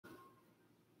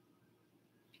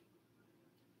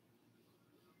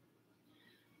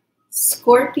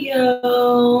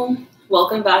Scorpio,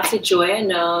 welcome back to Joya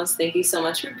Knows. Thank you so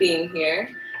much for being here.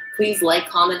 Please like,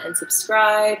 comment, and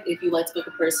subscribe. If you'd like to book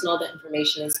a personal, the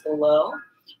information is below.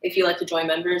 If you'd like to join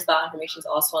members, that information is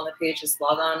also on the page. Just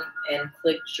log on and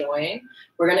click join.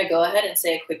 We're going to go ahead and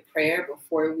say a quick prayer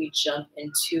before we jump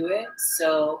into it.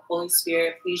 So, Holy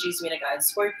Spirit, please use me to guide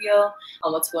Scorpio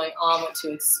on what's going on, what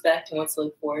to expect, and what to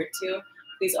look forward to.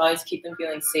 Please always keep them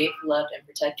feeling safe, loved, and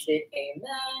protected.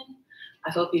 Amen. I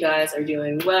hope you guys are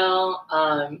doing well.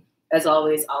 As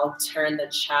always, I'll turn the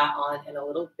chat on in a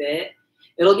little bit.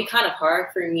 It'll be kind of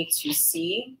hard for me to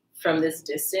see from this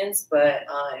distance, but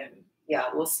yeah,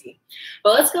 we'll see.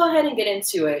 But let's go ahead and get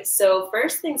into it. So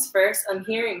first things first, I'm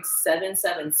hearing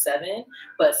 777,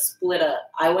 but split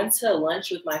up. I went to lunch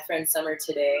with my friend Summer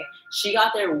today. She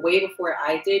got there way before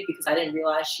I did because I didn't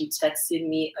realize she texted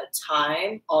me a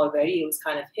time already. It was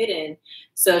kind of hidden.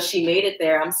 So she made it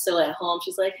there. I'm still at home.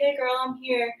 She's like, hey girl, I'm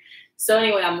here. So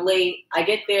anyway, I'm late. I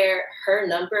get there. Her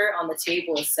number on the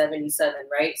table is 77,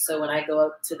 right? So when I go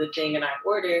up to the thing and I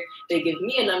order, they give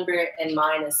me a number and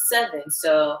mine is 7.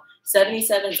 So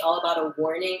 77 is all about a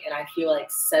warning, and I feel like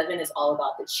 7 is all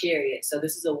about the Chariot. So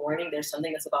this is a warning. There's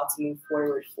something that's about to move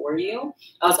forward for you.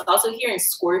 I was also hearing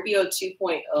Scorpio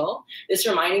 2.0. This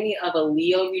reminded me of a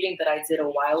Leo reading that I did a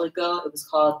while ago. It was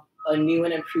called A New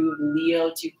and Improved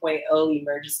Leo 2.0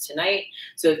 Emerges Tonight.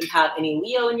 So if you have any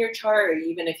Leo in your chart, or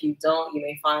even if you don't, you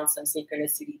may find some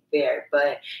synchronicity there.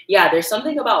 But yeah, there's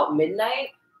something about midnight.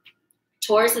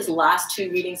 Taurus's last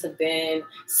 2 readings have been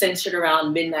centered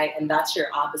around midnight, and that's your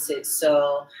opposite.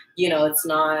 So, you know, it's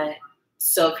not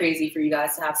so crazy for you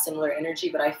guys to have similar energy,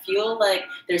 but I feel like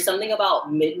there's something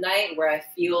about midnight where I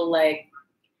feel like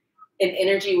an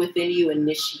energy within you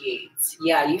initiates.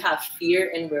 Yeah, you have fear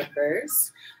in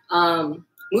reverse.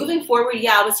 Moving forward,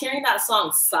 yeah, I was hearing that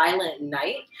song Silent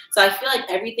Night. So I feel like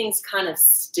everything's kind of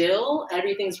still,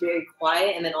 everything's very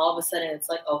quiet, and then all of a sudden it's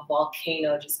like a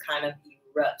volcano just kind of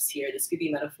erupts here. This could be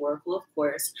metaphorical, of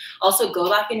course. Also, go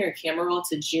back in your camera roll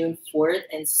to June 4th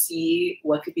and see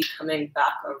what could be coming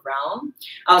back around.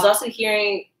 I was also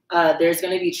hearing there's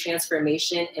going to be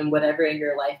transformation in whatever in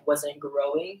your life wasn't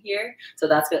growing here. So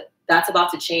that's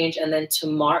about to change. And then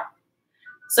tomorrow,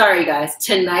 sorry guys,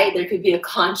 tonight there could be a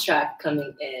contract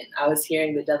coming in. I was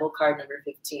hearing the devil card number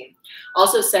 15.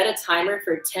 Also set a timer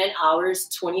for 10 hours,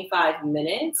 25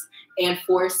 minutes, and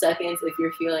 4 seconds if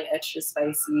you're feeling extra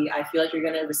spicy. I feel like you're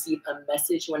gonna receive a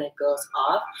message when it goes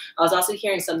off. I was also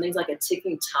hearing something's like a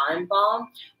ticking time bomb.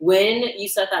 When you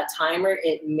set that timer,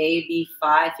 it may be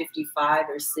 5:55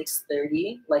 or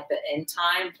 6:30, like the end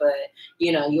time, but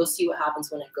you know, you'll see what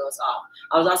happens when it goes off.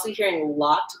 I was also hearing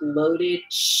locked, loaded,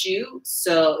 shoot.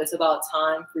 So it's about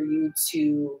time for you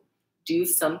to do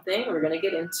something. We're gonna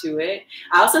get into it.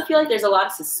 I also feel like there's a lot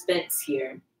of suspense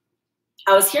here.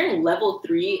 I was hearing level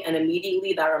 3, and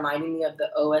immediately that reminded me of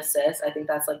the OSS. I think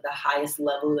that's like the highest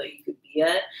level that you could be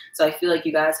at. So I feel like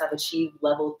you guys have achieved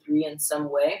level 3 in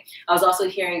some way. I was also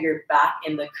hearing you're back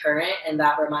in the current, and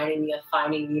that reminded me of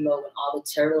Finding Nemo when all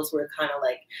the turtles were kind of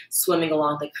like swimming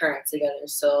along the current together.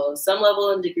 So some level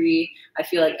and degree, I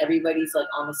feel like everybody's like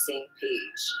on the same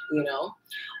page, you know?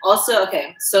 Also,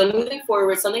 okay, so moving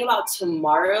forward, something about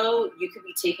tomorrow, you could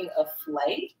be taking a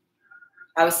flight.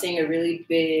 I was seeing a really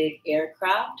big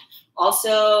aircraft.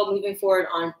 Also, moving forward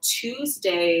on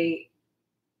Tuesday,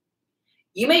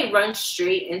 you may run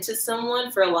straight into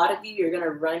someone. For a lot of you, you're going to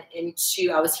run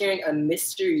into, I was hearing a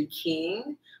mystery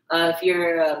king. If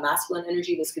you're a masculine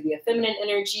energy, this could be a feminine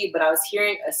energy, but I was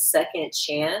hearing a second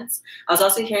chance. I was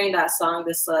also hearing that song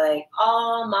that's like,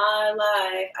 all my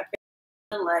life, I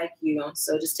pray like you know.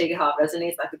 So just take it how it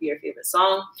resonates. That could be your favorite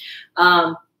song.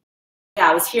 Yeah,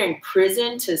 I was hearing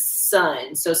prison to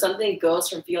sun. So something goes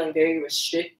from feeling very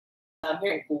restricted. I'm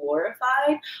hearing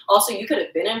glorified. Also, you could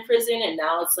have been in prison and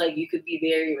now it's like you could be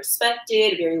very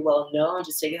respected, very well known.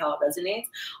 Just take it how it resonates.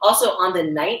 Also, on the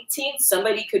 19th,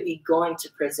 somebody could be going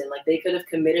to prison. Like they could have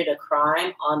committed a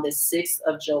crime on the 6th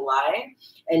of July.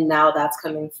 And now that's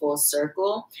coming full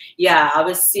circle. Yeah, I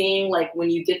was seeing like when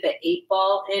you get the 8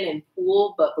 ball in and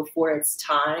pool, but before it's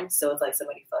time. So it's like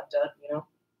somebody fucked up, you know?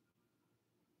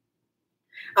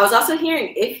 I was also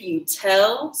hearing if you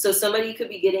tell, so somebody could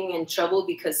be getting in trouble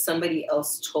because somebody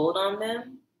else told on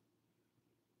them.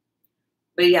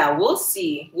 But yeah, we'll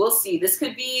see. We'll see. This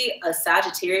could be a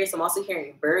Sagittarius. I'm also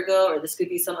hearing Virgo, or this could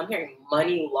be I'm hearing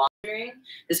money laundering.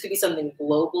 This could be something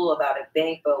global about a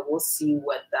bank, but we'll see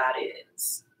what that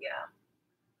is. Yeah.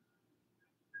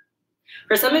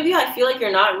 For some of you, I feel like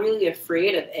you're not really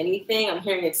afraid of anything. I'm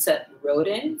hearing except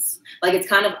rodents. Like it's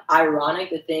kind of ironic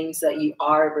the things that you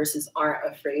are versus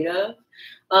aren't afraid of.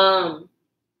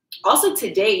 Also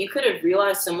today, you could have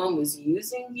realized someone was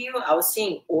using you. I was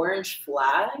seeing orange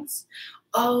flags.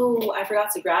 Oh, I forgot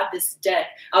to grab this deck.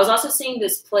 I was also seeing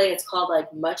this play. It's called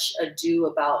like Much Ado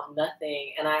About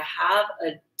Nothing. And I have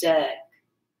a deck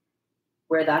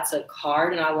where that's a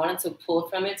card. And I wanted to pull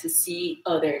from it to see,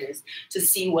 oh, there it is, to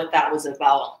see what that was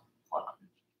about. Hold on.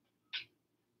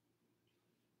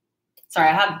 Sorry,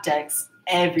 I have decks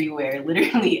everywhere,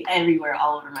 literally everywhere,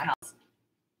 all over my house.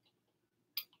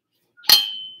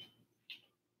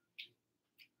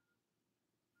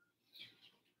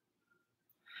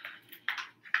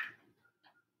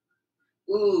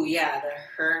 Ooh, yeah, the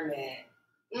Hermit.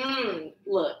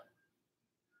 Look,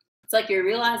 it's like you're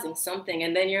realizing something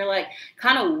and then you're like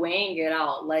kind of weighing it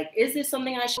out. Like, is this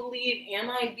something I should believe? Am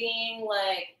I being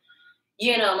like,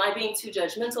 am I being too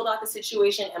judgmental about the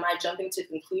situation? Am I jumping to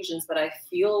conclusions? But I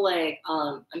feel like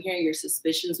I'm hearing your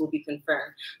suspicions will be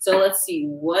confirmed. So let's see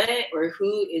what or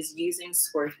who is using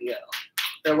Scorpio,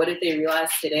 or what did they realize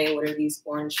today? What are these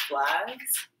orange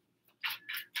flags?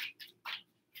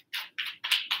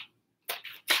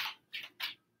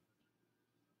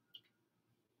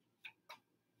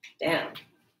 Damn.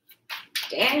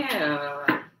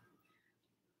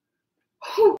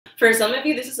 Whew. For some of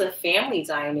you, this is a family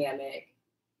dynamic.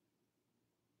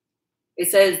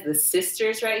 It says the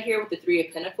sisters right here with the 3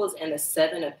 of Pentacles and the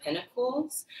 7 of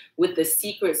Pentacles with the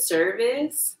Secret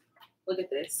Service. Look at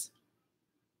this.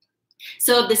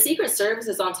 So if the Secret Service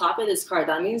is on top of this card,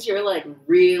 that means you're like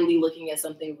really looking at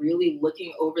something, really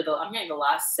looking over I'm hearing the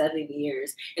last 7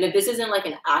 years. And if this isn't like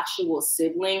an actual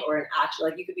sibling or an actual,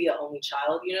 like you could be an only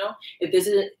child,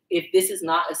 if this is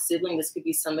not a sibling, this could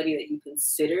be somebody that you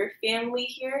consider family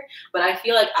here. But I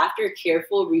feel like after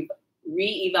careful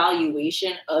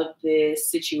re-evaluation of this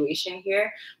situation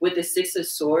here with the 6 of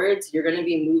Swords, you're going to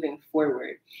be moving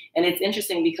forward. And it's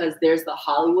interesting because there's the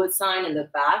Hollywood sign in the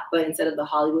back, but instead of the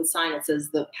Hollywood sign, it says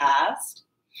the past.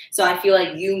 So I feel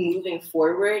like you moving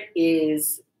forward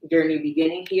is your new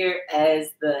beginning here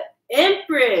as the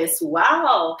Empress.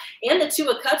 Wow. And the 2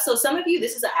 of Cups. So some of you,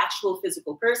 this is an actual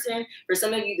physical person. For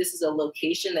some of you, this is a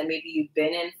location that maybe you've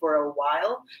been in for a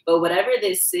while. But whatever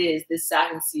this is, this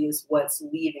stagnancy is what's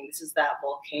leaving. This is that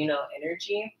volcano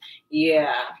energy.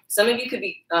 Yeah. Some of you could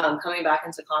be coming back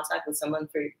into contact with someone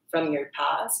from your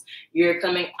past. You're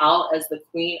coming out as the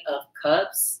Queen of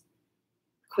Cups,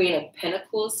 Queen of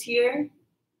Pentacles here.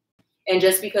 And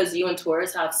just because you and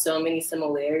Taurus have so many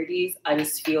similarities, I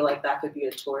just feel like that could be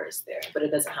a Taurus there, but it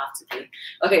doesn't have to be.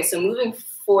 Okay, so moving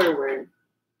forward.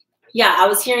 Yeah, I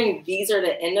was hearing these are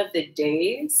the end of the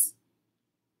days.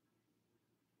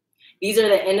 These are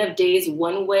the end of days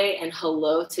one way and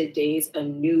hello to days a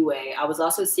new way. I was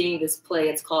also seeing this play.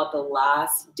 It's called The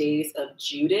Last Days of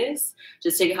Judas.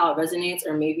 Just take it how it resonates,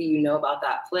 or maybe you know about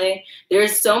that play.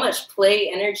 There's so much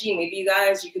play energy. Maybe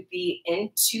you could be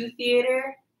into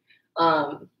theater.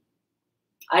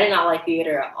 I did not like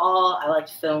theater at all. I liked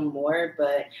film more,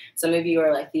 but some of you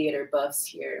are like theater buffs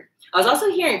here. I was also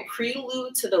hearing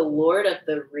Prelude to the Lord of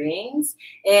the Rings,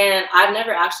 and I've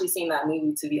never actually seen that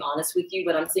movie, to be honest with you,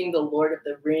 but I'm seeing the Lord of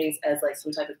the Rings as like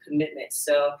some type of commitment.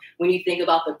 So when you think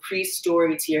about the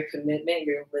pre-story to your commitment,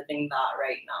 you're living that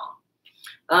right now.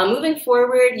 Moving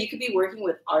forward, you could be working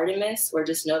with Artemis, or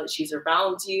just know that she's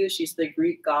around you. She's the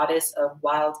Greek goddess of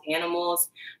wild animals,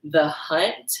 the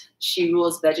hunt. She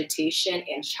rules vegetation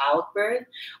and childbirth.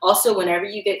 Also, whenever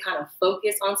you get kind of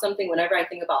focused on something, whenever I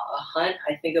think about a hunt,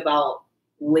 I think about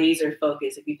laser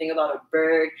focus. If you think about a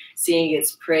bird seeing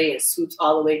its prey, it swoops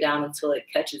all the way down until it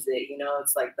catches it.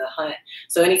 It's like the hunt.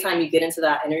 So anytime you get into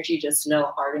that energy, just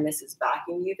know Artemis is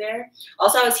backing you there.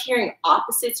 Also, I was hearing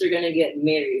opposites are going to get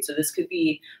married. So this could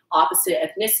be opposite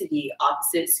ethnicity,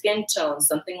 opposite skin tone,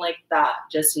 something like that.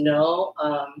 Just know,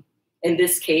 in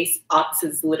this case,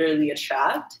 opposites literally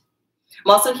attract.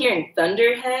 I'm also hearing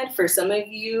Thunderhead. For some of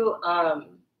you,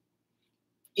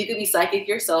 you could be psychic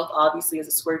yourself, obviously, as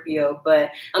a Scorpio,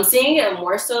 but I'm seeing it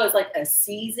more so as like a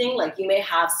seizing. Like you may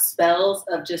have spells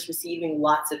of just receiving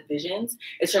lots of visions.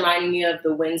 It's reminding me of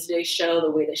the Wednesday show,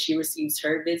 the way that she receives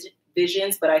her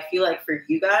visions. But I feel like for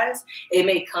you guys, it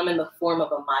may come in the form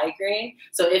of a migraine.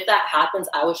 So if that happens,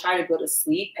 I would try to go to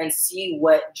sleep and see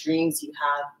what dreams you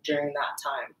have during that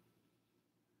time.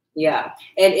 Yeah.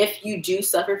 And if you do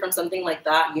suffer from something like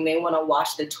that, you may want to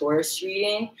watch the Taurus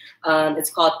reading.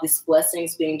 It's called This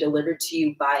Blessings Being Delivered to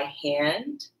You by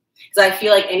Hand. Because I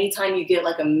feel like anytime you get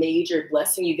like a major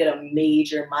blessing, you get a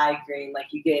major migraine, like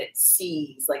you get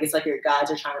seized. Like it's like your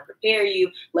guides are trying to prepare you,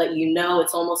 let you know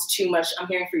it's almost too much. I'm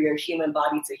hearing for your human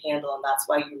body to handle, and that's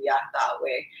why you react that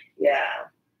way. Yeah.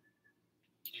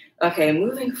 Okay,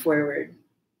 moving forward.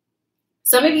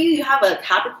 Some of you have a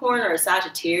Capricorn or a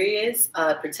Sagittarius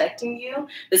protecting you.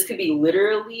 This could be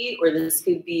literally, or this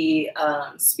could be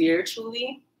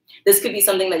spiritually. This could be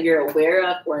something that you're aware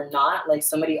of or not. Like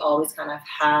somebody always kind of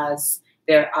has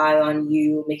their eye on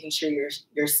you, making sure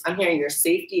I'm hearing your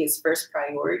safety is first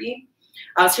priority.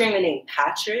 I was hearing the name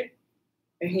Patrick.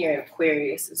 I'm hearing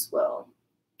Aquarius as well.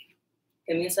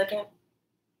 Give me a second.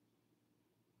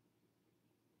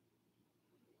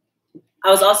 I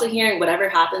was also hearing whatever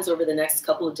happens over the next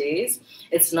couple of days,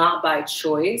 it's not by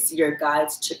choice, your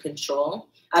guides to control.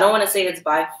 I don't want to say it's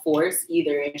by force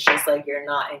either. It's just like you're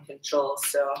not in control.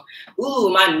 So,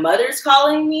 ooh, my mother's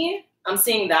calling me. I'm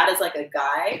seeing that as like a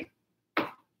guide.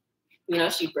 You know,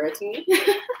 she birthed me.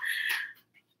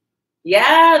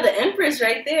 Yeah, the Empress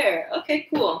right there. Okay,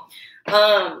 cool.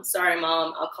 Sorry,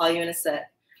 Mom. I'll call you in a sec.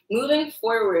 Moving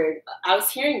forward, I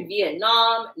was hearing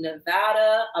Vietnam,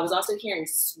 Nevada. I was also hearing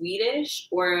Swedish,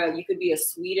 or you could be a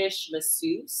Swedish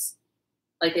masseuse.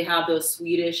 Like they have those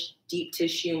Swedish deep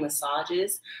tissue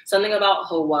massages. Something about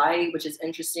Hawaii, which is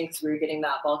interesting because we were getting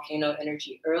that volcano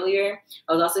energy earlier.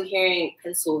 I was also hearing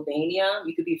Pennsylvania.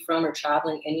 You could be from or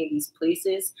traveling any of these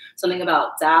places. Something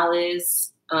about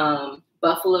Dallas,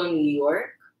 Buffalo, New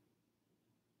York.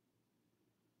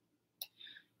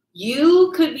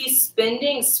 You could be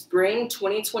spending spring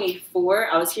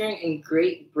 2024. I was hearing in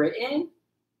Great Britain,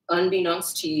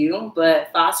 unbeknownst to you,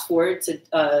 but fast forward to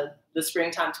the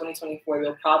springtime 2024,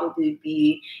 you'll probably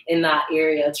be in that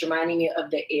area. It's reminding me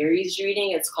of the Aries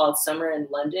reading. It's called Summer in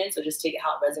London. So just take it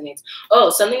how it resonates. Oh,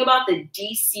 something about the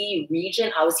DC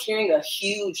region. I was hearing a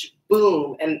huge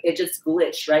boom and it just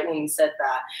glitched right when we said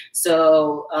that.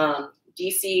 So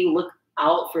DC, look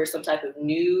out for some type of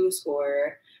news,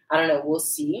 or I don't know, we'll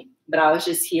see. But I was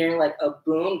just hearing like a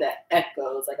boom that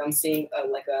echoes. Like I'm seeing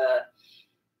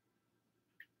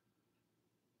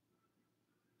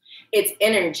it's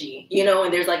energy, you know,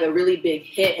 and there's like a really big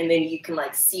hit and then you can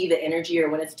like see the energy, or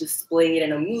when it's displayed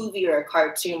in a movie or a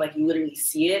cartoon, like you literally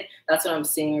see it. That's what I'm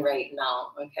seeing right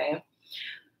now, okay?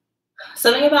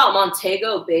 Something about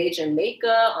Montego Bay,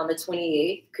 Jamaica on the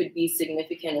 28th could be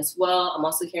significant as well. I'm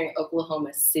also hearing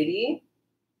Oklahoma City.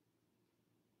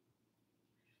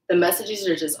 The messages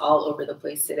are just all over the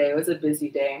place today. It was a busy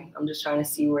day. I'm just trying to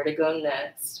see where to go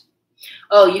next.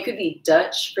 Oh, you could be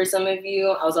Dutch for some of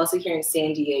you. I was also hearing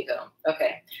San Diego.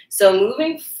 Okay, so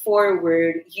moving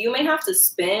forward, you may have to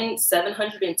spend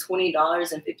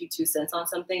 $720.52 on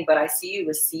something, but I see you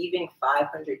receiving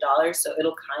 $500, so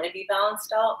it'll kind of be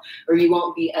balanced out, or you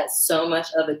won't be at so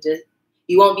much of a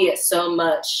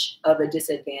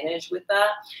disadvantage with that.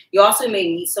 You also may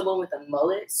meet someone with a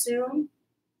mullet soon.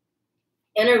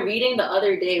 In a reading the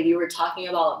other day, we were talking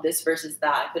about this versus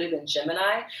that. It could have been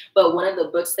Gemini, but one of the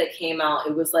books that came out,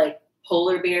 it was like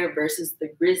polar bear versus the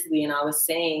grizzly. And I was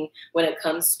saying when it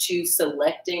comes to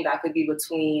selecting, that could be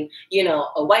between, you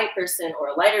know, a white person or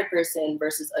a lighter person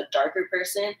versus a darker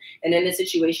person. And in this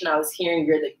situation, I was hearing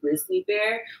you're the grizzly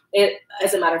bear.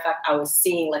 As a matter of fact, I was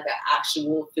seeing like an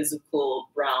actual physical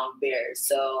brown bear.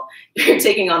 So you're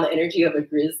taking on the energy of a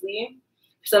grizzly.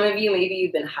 Some of you, maybe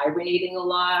you've been hibernating a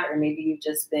lot, or maybe you've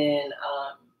just been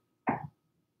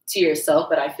to yourself,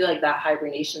 but I feel like that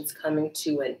hibernation's coming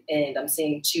to an end. I'm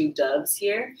seeing 2 doves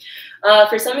here.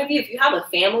 For some of you, if you have a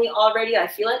family already, I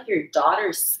feel like your daughter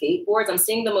skateboards. I'm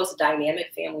seeing the most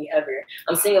dynamic family ever.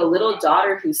 I'm seeing a little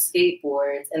daughter who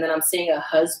skateboards, and then I'm seeing a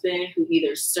husband who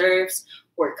either surfs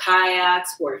or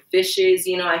kayaks or fishes.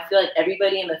 You know, I feel like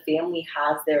everybody in the family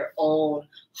has their own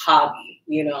hobby,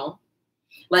 you know?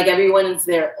 Like everyone is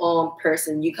their own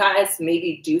person. You guys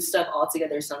maybe do stuff all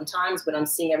together sometimes, but I'm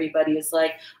seeing everybody is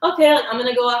like, okay, like, I'm going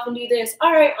to go off and do this.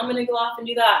 All right, I'm going to go off and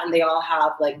do that. And they all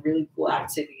have like really cool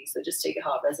activities. So just take it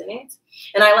how it resonates.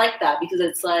 And I like that because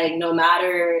it's like no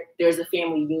matter, there's a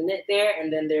family unit there,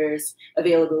 and then there's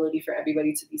availability for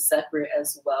everybody to be separate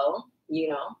as well, you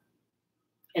know,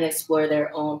 and explore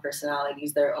their own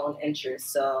personalities, their own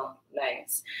interests. So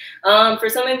nice. For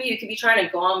some of you, you could be trying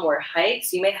to go on more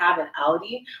hikes. You may have an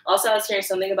Audi. Also, I was hearing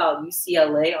something about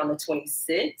UCLA on the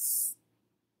 26th.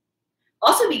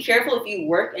 Also, be careful if you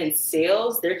work in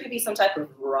sales. There could be some type of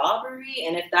robbery.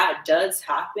 And if that does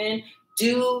happen,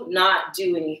 do not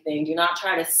do anything. Do not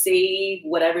try to save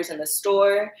whatever's in the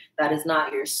store. That is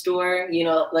not your store. You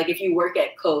know, like if you work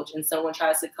at Coach and someone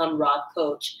tries to come rob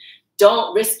Coach,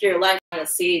 don't risk your life trying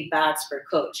to save bags for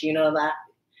Coach. You know, that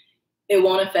it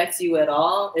won't affect you at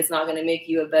all. It's not going to make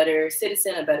you a better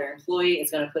citizen, a better employee. It's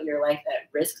going to put your life at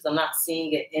risk because I'm not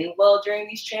seeing it end well during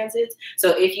these transits.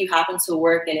 So if you happen to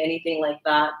work in anything like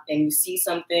that and you see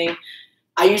something,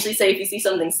 I usually say if you see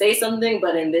something, say something.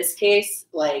 But in this case,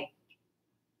 like,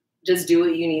 just do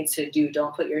what you need to do.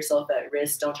 Don't put yourself at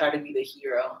risk. Don't try to be the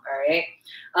hero. All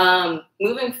right.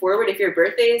 Moving forward, if your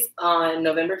birthday is on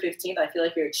November 15th, I feel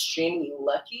like you're extremely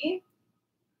lucky.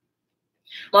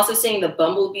 I'm also seeing the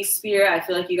bumblebee spirit. I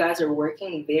feel like you guys are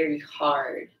working very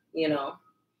hard. You know,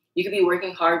 you could be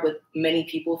working hard with many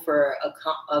people for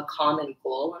a common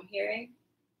goal, I'm hearing.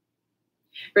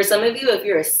 For some of you, if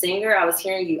you're a singer, I was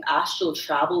hearing you astral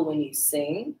travel when you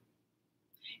sing.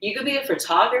 You could be a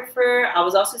photographer. I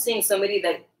was also seeing somebody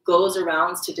that goes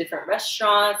around to different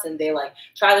restaurants and they like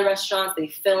try the restaurants, they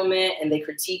film it and they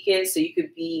critique it. So you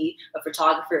could be a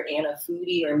photographer and a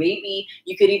foodie, or maybe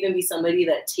you could even be somebody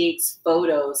that takes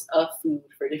photos of food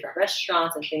for different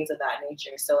restaurants and things of that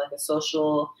nature. So like a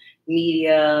social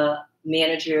media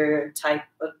manager type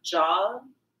of job.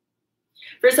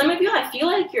 For some of you, I feel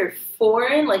like you're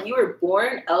foreign, like you were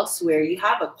born elsewhere. You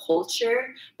have a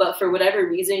culture, but for whatever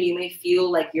reason, you may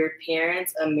feel like your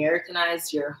parents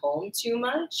Americanized your home too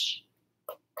much.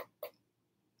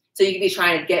 So you could be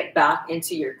trying to get back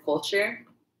into your culture.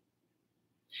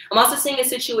 I'm also seeing a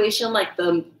situation like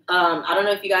I don't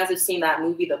know if you guys have seen that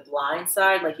movie, The Blind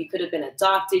Side. Like you could have been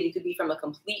adopted. You could be from a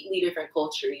completely different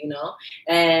culture, you know,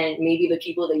 and maybe the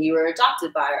people that you were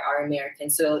adopted by are American.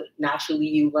 So naturally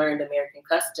you learned American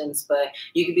customs, but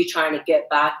you could be trying to get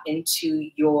back into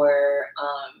your,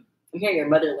 I'm hearing your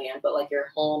motherland, but like your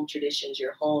home traditions,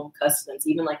 your home customs,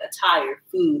 even like attire,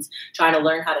 foods, trying to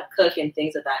learn how to cook and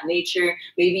things of that nature.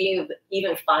 Maybe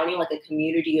even finding like a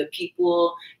community of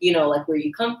people, you know, like where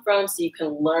you come from, so you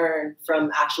can learn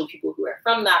from actual people who are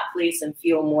from that place and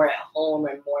feel more at home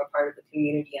and more a part of the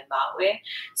community in that way.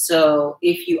 So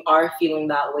if you are feeling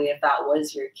that way, if that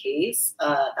was your case,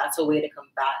 that's a way to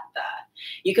combat that.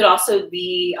 You could also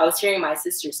be, I was hearing my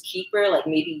sister's keeper, like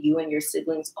maybe you and your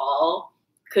siblings all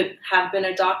could have been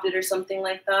adopted or something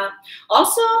like that.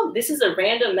 Also, this is a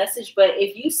random message, but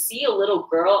if you see a little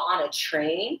girl on a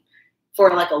train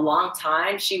for like a long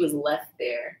time, she was left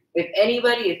there. If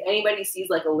anybody sees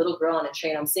like a little girl on a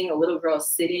train, I'm seeing a little girl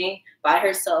sitting by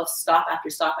herself, stop after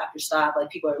stop after stop. Like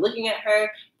people are looking at her,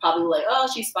 probably like, oh,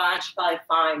 she's fine, she's probably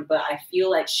fine. But I feel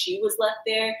like she was left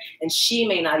there and she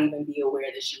may not even be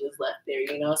aware that she was left there,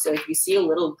 you know? So if you see a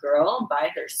little girl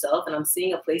by herself, and I'm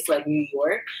seeing a place like New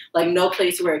York, like no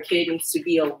place where a kid needs to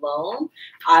be alone,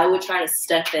 I would try to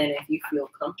step in if you feel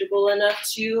comfortable enough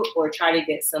to, or try to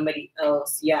get somebody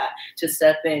else, to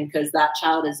step in, because that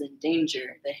child is in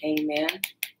danger. The hangman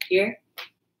here.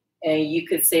 And you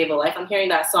could save a life. I'm hearing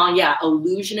that song,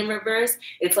 Illusion in reverse.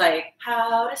 It's like,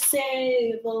 how to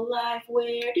save a life,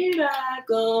 where did I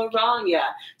go wrong? Yeah,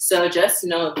 so just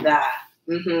know that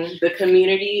the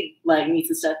community like needs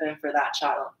to step in for that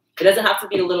child. It doesn't have to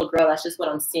be a little girl. That's just what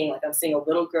I'm seeing. Like I'm seeing a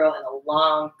little girl in a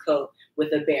long coat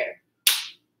with a bear.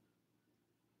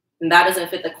 And that doesn't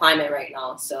fit the climate right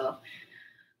now, so.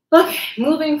 Okay,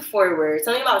 moving forward,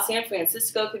 something about San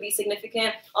Francisco could be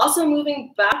significant. Also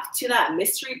moving back to that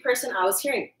mystery person, I was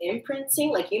hearing imprinting,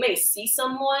 like you may see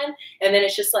someone and then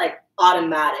it's just like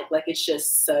automatic, like it's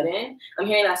just sudden. I'm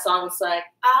hearing that song, it's like,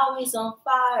 I was on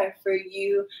fire for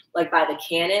you, like by the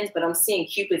Cannons, but I'm seeing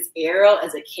Cupid's arrow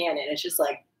as a cannon. It's just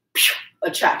like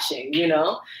attraction, you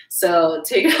know? So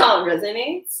take it how it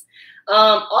resonates.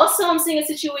 Also, I'm seeing a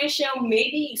situation,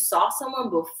 maybe you saw someone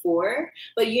before,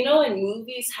 but you know in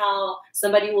movies how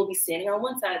somebody will be standing on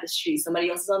one side of the street, somebody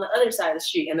else is on the other side of the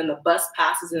street, and then the bus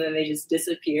passes and then they just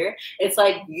disappear. It's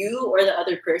like you or the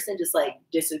other person just like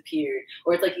disappeared.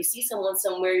 Or it's like you see someone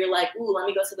somewhere, you're like, ooh, let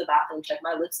me go to the bathroom, check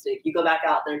my lipstick. You go back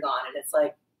out, they're gone. And it's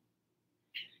like,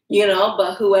 you know,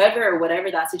 but whoever or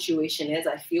whatever that situation is,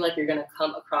 I feel like you're going to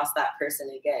come across that person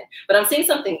again. But I'm seeing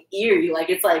something eerie. Like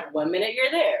it's like 1 minute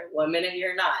you're there, 1 minute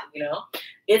you're not, you know.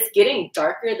 It's getting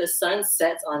darker. The sun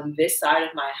sets on this side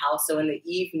of my house. So in the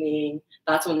evening,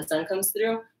 that's when the sun comes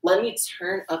through. Let me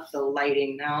turn up the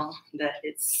lighting now that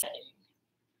it's setting.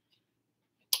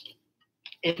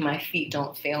 If my feet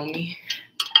don't fail me.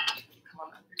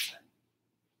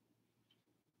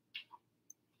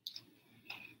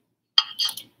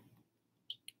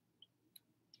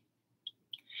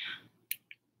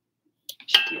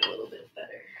 Be a little bit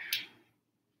better.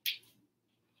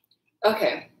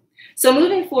 Okay, so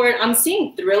moving forward, I'm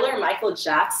seeing Thriller, Michael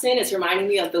Jackson. It's reminding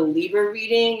me of the Libra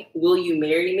reading, Will You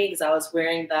Marry Me? Because I was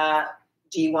wearing that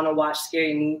Do You Want to Watch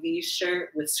Scary Movies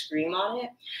shirt with Scream on it.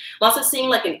 I'm also seeing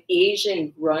like an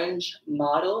Asian grunge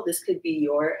model. This could be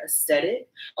your aesthetic.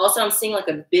 Also, I'm seeing like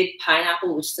a big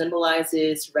pineapple, which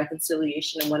symbolizes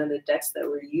reconciliation in one of the decks that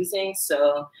we're using.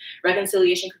 So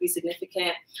reconciliation could be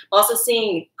significant. Also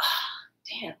seeing,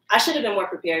 damn, I should have been more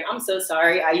prepared. I'm so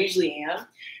sorry. I usually am.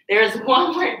 There's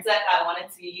one more deck I wanted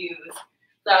to use.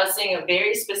 So I was seeing a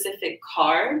very specific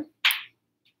card.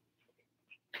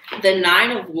 The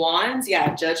Nine of Wands,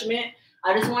 yeah, Judgment.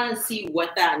 I just want to see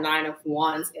what that Nine of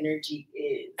Wands energy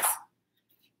is.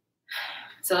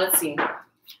 So let's see.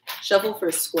 Shuffle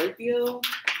for Scorpio.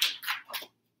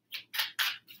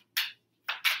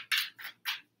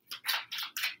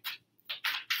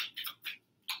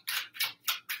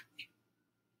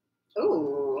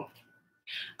 Ooh.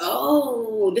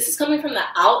 Oh, this is coming from the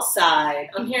outside.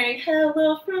 I'm hearing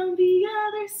hello from the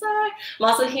other side. I'm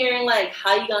also hearing like,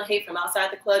 how you gonna hate from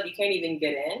outside the club? You can't even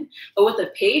get in. But with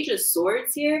the Page of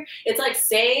Swords here, it's like,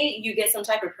 say you get some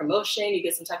type of promotion, you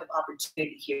get some type of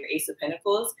opportunity here. Ace of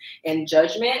Pentacles and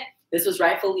Judgment. This was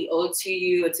rightfully owed to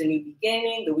you. It's a new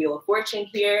beginning, the Wheel of Fortune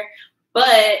here.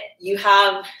 But you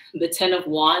have the Ten of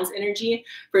Wands energy.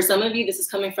 For some of you, this is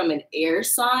coming from an air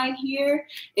sign here.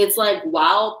 It's like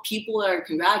while people are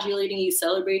congratulating you,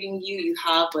 celebrating you, you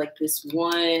have like this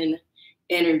one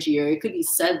energy, or it could be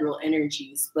several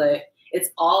energies, but it's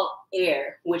all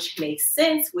air, which makes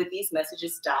sense with these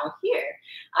messages down here.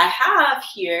 I have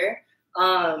here,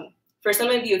 for some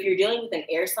of you, if you're dealing with an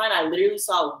air sign, I literally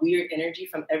saw weird energy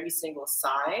from every single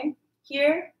sign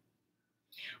here.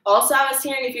 Also, I was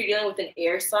hearing if you're dealing with an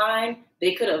air sign,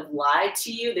 they could have lied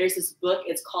to you. There's this book,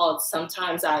 it's called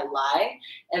Sometimes I Lie.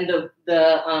 And the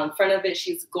front of it,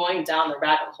 she's going down the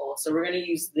rabbit hole. So we're going to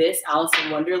use this Alice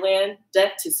in Wonderland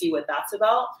deck to see what that's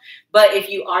about. But if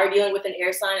you are dealing with an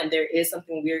air sign and there is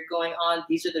something weird going on,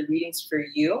 these are the readings for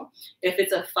you. If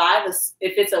it's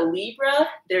a Libra,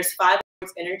 there's 5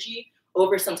 energy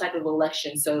over some type of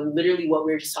election. So literally what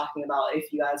we were just talking about,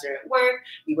 if you guys are at work,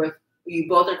 you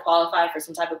both are qualified for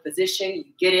some type of position, you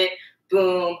get it,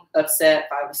 boom, upset,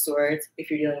 5 of Swords. If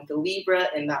you're dealing with a Libra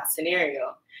in that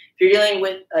scenario. If you're dealing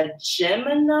with a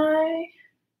Gemini,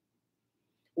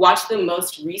 watch the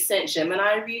most recent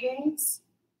Gemini readings.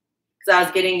 Because I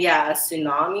was getting, yeah, a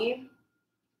tsunami.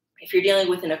 If you're dealing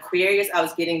with an Aquarius, I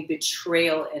was getting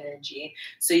betrayal energy.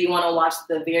 So you want to watch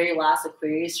the very last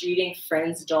Aquarius reading,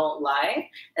 Friends Don't Lie,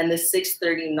 and the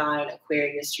 639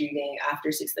 Aquarius reading.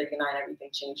 After 639,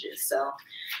 everything changes. So,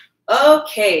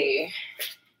 okay.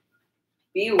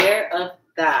 Beware of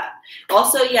that.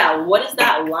 Also, yeah, what is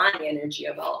that line energy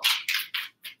about?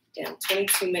 Damn,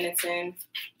 22 minutes in.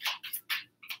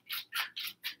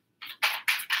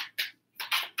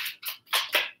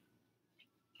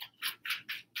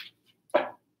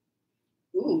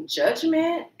 Ooh,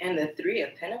 Judgment and the 3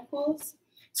 of Pentacles.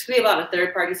 It's going to be about a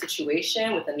third-party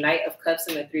situation with the Knight of Cups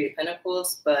and the 3 of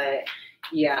Pentacles. But,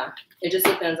 yeah, it just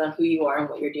depends on who you are and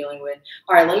what you're dealing with.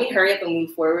 All right, let me hurry up and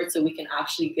move forward so we can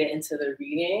actually get into the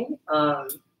reading. I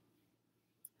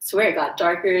swear it got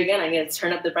darker again. I need to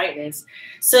turn up the brightness.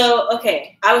 So,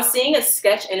 okay, I was seeing a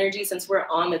sketch energy since we're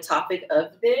on the topic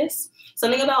of this.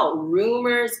 Something about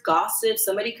rumors, gossip.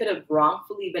 Somebody could have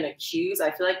wrongfully been accused.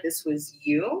 I feel like this was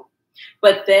you.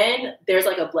 But then there's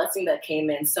like a blessing that came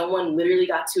in. Someone literally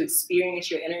got to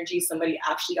experience your energy. Somebody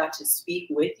actually got to speak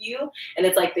with you. And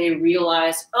it's like they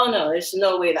realized, oh no, there's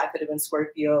no way that could have been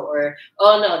Scorpio. Or,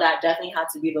 oh no, that definitely had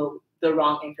to be the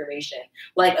wrong information.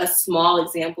 Like a small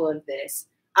example of this.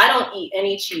 I don't eat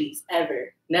any cheese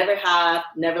ever. Never have,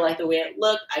 never liked the way it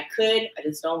looked. I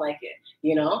just don't like it.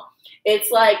 You know, it's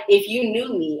like if you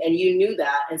knew me and you knew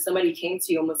that and somebody came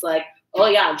to you and was like, oh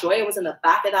yeah, Joya was in the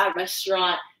back of that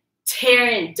restaurant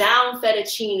tearing down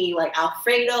fettuccine, like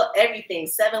Alfredo, everything,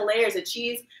 7 layers of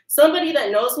cheese. Somebody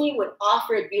that knows me would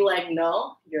offer to be like,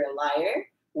 no, you're a liar.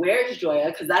 Where's Joya?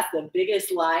 Because that's the biggest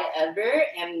lie ever.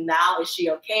 And now is she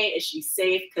okay? Is she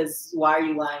safe? Because why are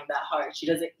you lying that hard? She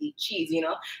doesn't eat cheese, you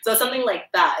know? So something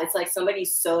like that. It's like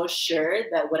somebody's so sure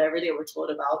that whatever they were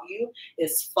told about you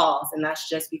is false. And that's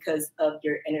just because of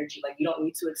your energy. Like you don't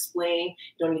need to explain.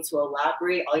 You don't need to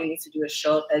elaborate. All you need to do is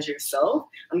show up as yourself.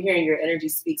 I'm hearing your energy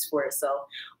speaks for itself.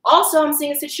 Also, I'm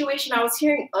seeing a situation, I was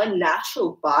hearing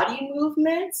unnatural body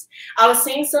movements. I was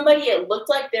seeing somebody, it looked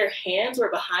like their hands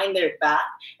were behind their back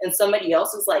and somebody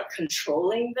else was like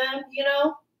controlling them, you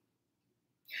know?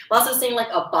 I'm also seeing like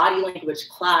a body language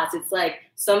class. It's like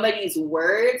somebody's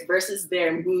words versus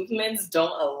their movements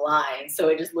don't align. So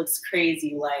it just looks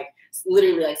crazy, like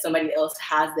literally like somebody else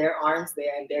has their arms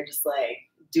there and they're just like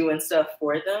doing stuff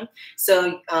for them.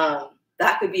 So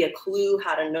that could be a clue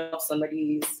how to know if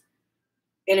somebody's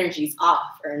energy's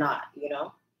off or not, you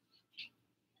know?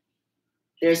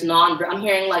 There's I'm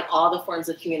hearing like all the forms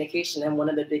of communication, and one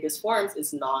of the biggest forms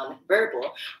is non-verbal.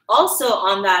 Also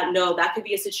on that note, that could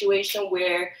be a situation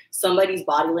where somebody's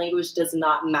body language does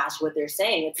not match what they're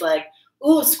saying. It's like,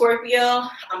 Ooh, Scorpio,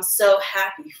 I'm so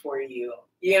happy for you.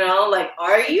 You know, like,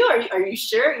 are you? Are you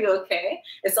sure? Are you okay?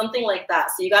 It's something like that.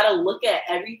 So you got to look at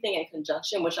everything in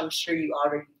conjunction, which I'm sure you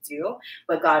already do,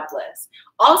 but God bless.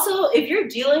 Also, if you're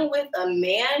dealing with a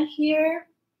man here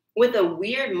with a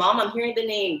weird mom, I'm hearing the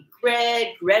name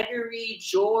Greg, Gregory,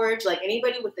 George, like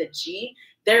anybody with a G,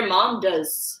 their mom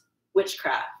does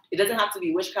witchcraft. It doesn't have to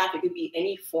be witchcraft. It could be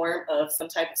any form of some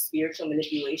type of spiritual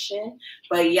manipulation.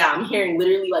 But yeah, I'm hearing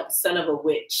literally like the son of a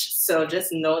witch. So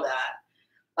just know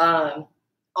that.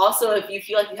 Also, if you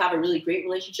feel like you have a really great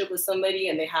relationship with somebody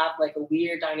and they have like a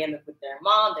weird dynamic with their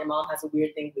mom has a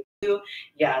weird thing with you,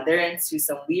 yeah, they're into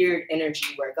some weird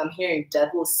energy work. I'm hearing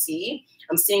Devil Sea.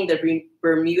 I'm seeing the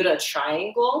Bermuda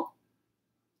Triangle,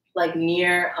 like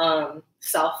near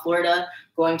South Florida,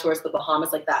 going towards the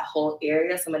Bahamas, like that whole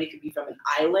area. Somebody could be from an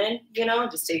island, you know,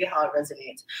 just take it how it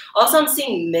resonates. Also, I'm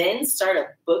seeing men start a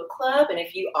book club. And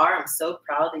if you are, I'm so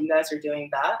proud that you guys are doing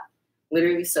that.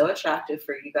 Literally so attractive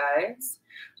for you guys.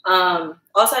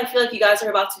 Also, I feel like you guys are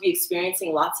about to be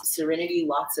experiencing lots of serenity,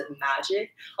 lots of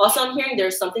magic. Also, I'm hearing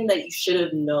there's something that you should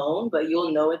have known, but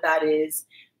you'll know what that is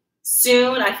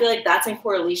soon. I feel like that's in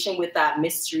correlation with that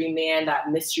mystery man,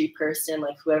 that mystery person,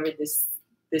 like whoever this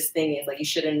thing is, like you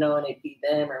should have known it'd be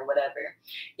them or whatever.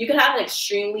 You could have an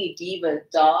extremely diva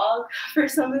dog for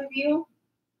some of you.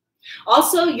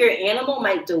 Also, your animal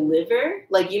might deliver.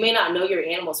 Like you may not know your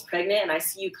animal's pregnant, and I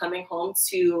see you coming home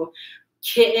to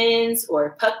kittens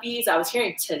or puppies. I was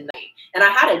hearing tonight. And I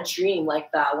had a dream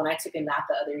like that when I took a nap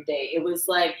the other day. It was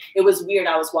weird.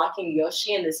 I was walking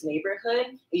Yoshi in this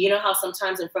neighborhood. You know how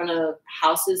sometimes in front of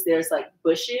houses there's like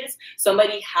bushes?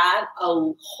 Somebody had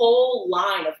a whole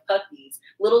line of puppies,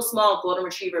 little small golden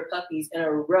retriever puppies in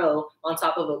a row on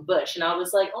top of a bush. And I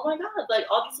was like, oh my God, like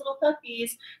all these little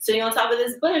puppies sitting on top of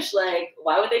this bush. Like,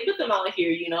 why would they put them out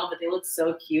here, you know? But they look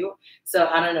so cute. So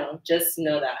I don't know. Just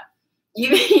know that. You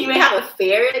may have a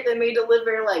ferret that may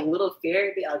deliver like little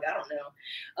ferret. Like, I don't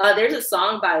know. There's a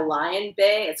song by Lion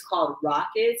Bay. It's called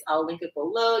Rockets. I'll link it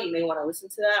below. You may want to listen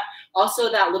to that. Also,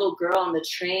 that little girl on the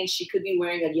train, she could be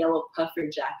wearing a yellow puffer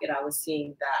jacket. I was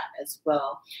seeing that as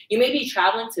well. You may be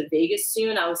traveling to Vegas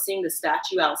soon. I was seeing the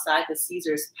statue outside the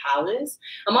Caesar's Palace.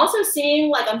 I'm also seeing,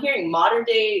 like, I'm hearing modern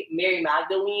day Mary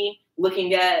Magdalene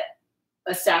looking at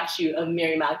a statue of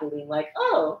Mary Magdalene. Like,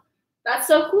 oh, that's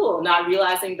so cool. Not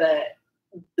realizing that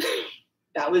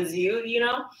that was you, you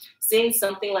know, seeing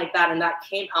something like that. And that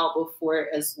came out before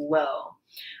as well.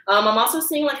 I'm also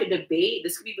seeing like a debate.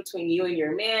 This could be between you and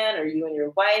your man or you and your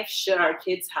wife. Should our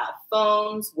kids have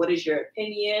phones? What is your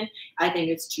opinion? I think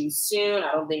it's too soon.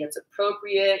 I don't think it's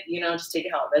appropriate. You know, just take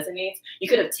it how it resonates. You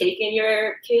could have taken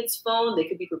your kid's phone. They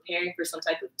could be preparing for some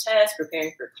type of test,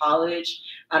 preparing for college.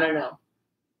 I don't know.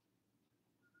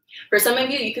 For some of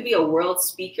you, you could be a world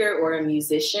speaker or a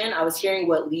musician. I was hearing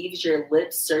what leaves your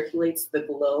lips circulates the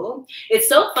globe. It's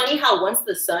so funny how once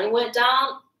the sun went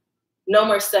down, no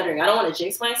more stuttering. I don't want to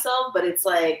jinx myself, but it's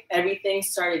like everything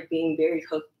started being very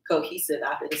cohesive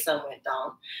after the sun went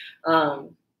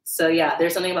down. So yeah,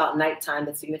 there's something about nighttime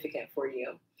that's significant for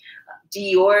you.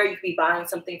 Dior, you could be buying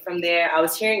something from there. I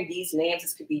was hearing these names.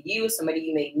 This could be you, somebody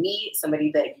you may meet,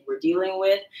 somebody that you were dealing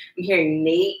with. I'm hearing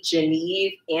Nate,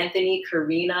 Genevieve, Anthony,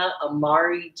 Karina,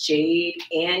 Amari, Jade,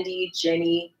 Andy,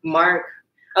 Jenny, Mark.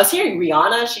 I was hearing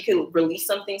Rihanna. She could release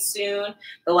something soon.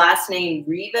 The last name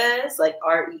Reeves, like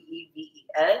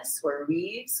Reeves or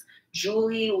Reeves.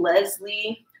 Julie,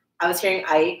 Leslie. I was hearing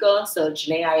Aiko, so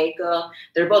Janae Aiko.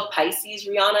 They're both Pisces,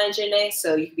 Rihanna and Janae.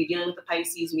 So you could be dealing with the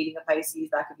Pisces, meeting a Pisces.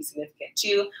 That could be significant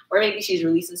too. Or maybe she's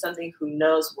releasing something. Who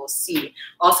knows? We'll see.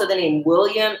 Also the name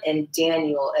William and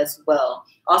Daniel as well.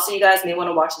 Also, you guys may want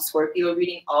to watch the Scorpio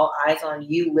reading, All Eyes on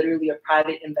You, literally a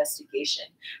private investigation.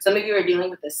 Some of you are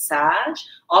dealing with a Sag.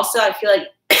 Also, I feel like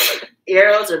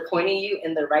arrows are pointing you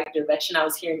in the right direction. I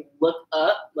was hearing look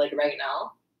up, like right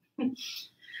now.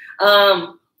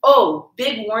 Oh,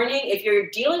 big warning. If you're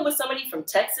dealing with somebody from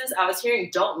Texas, I was hearing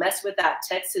don't mess with that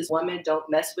Texas woman. Don't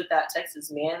mess with that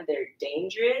Texas man. They're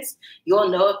dangerous. You'll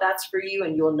know if that's for you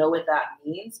and you'll know what that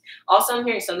means. Also, I'm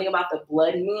hearing something about the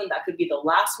blood moon. That could be the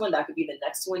last one. That could be the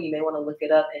next one. You may want to look it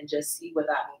up and just see what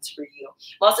that means for you.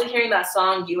 I'm also hearing that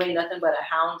song, You Ain't Nothing But a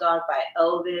Hound Dog by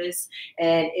Elvis.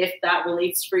 And if that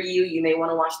relates for you, you may want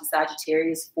to watch the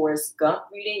Sagittarius Forrest Gump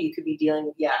reading. You could be dealing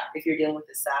with, yeah, if you're dealing with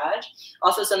the Sag.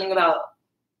 Also something about,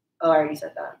 oh, I already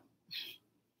said that.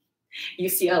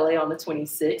 UCLA on the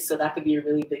 26th, so that could be a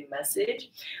really big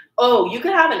message. Oh, you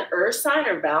could have an earth sign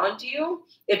around you.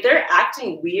 If they're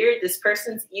acting weird, this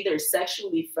person's either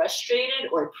sexually frustrated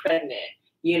or pregnant.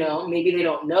 You know, maybe they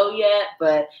don't know yet,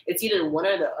 but it's either one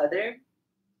or the other.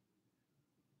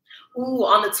 Ooh,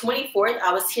 on the 24th,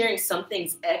 I was hearing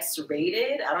something's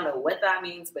X-rated. I don't know what that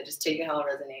means, but just take it how it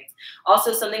resonates.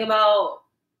 Also, something about,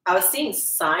 I was seeing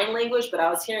sign language, but I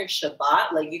was hearing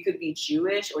Shabbat. Like you could be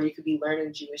Jewish or you could be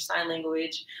learning Jewish sign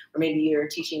language, or maybe you're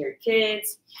teaching your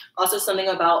kids. Also, something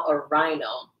about a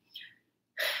rhino.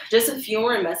 Just a few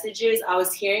more messages. I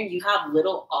was hearing you have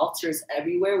little altars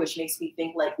everywhere, which makes me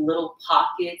think like little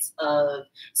pockets of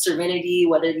serenity,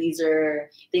 whether these are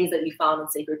things that you found in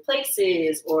sacred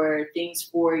places or things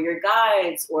for your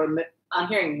guides, or I'm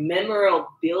hearing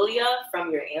memorabilia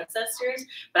from your ancestors,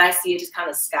 but I see it just kind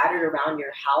of scattered around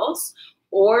your house,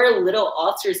 or little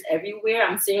altars everywhere.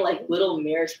 I'm seeing like little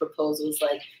marriage proposals,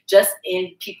 like just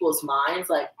in people's minds,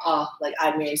 like, oh, like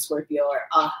I'd marry Scorpio, or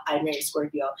oh, I'd marry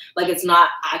Scorpio. Like it's not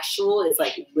actual, it's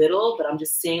like little, but I'm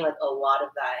just seeing like a lot of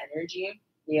that energy.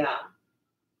 Yeah.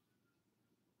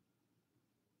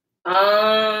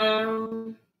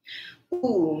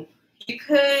 Ooh, you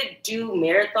could do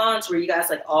marathons where you guys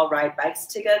like all ride bikes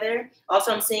together.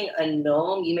 Also, I'm seeing a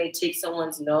gnome. You may take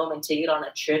someone's gnome and take it on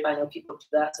a trip. I know people do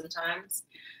that sometimes.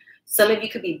 Some of you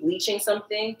could be bleaching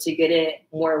something to get it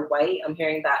more white. I'm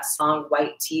hearing that song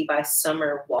White Tea by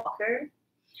Summer Walker.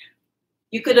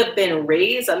 You could have been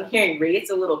raised. I'm hearing raise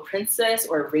a little princess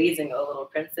or raising a little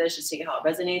princess, just seeing how it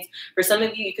resonates. For some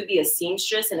of you, you could be a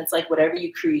seamstress, and it's like whatever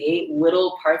you create,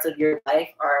 little parts of your life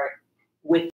are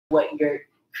with what you're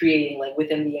creating, like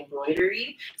within the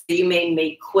embroidery. So you may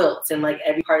make quilts, and like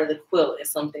every part of the quilt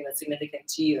is something that's significant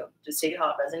to you. Just take it how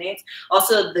it resonates.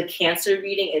 Also, the Cancer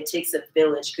reading, it takes a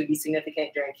village, could be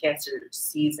significant during Cancer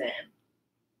season.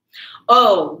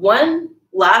 Oh, one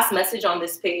last message on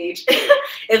this page.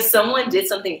 If someone did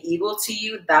something evil to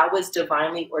you, that was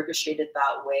divinely orchestrated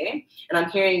that way. And I'm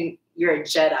hearing you're a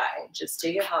Jedi. Just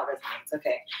take it how it resonates.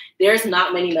 Okay. There's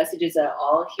not many messages at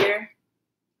all here.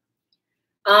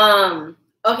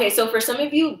 Okay, so for some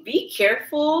of you, be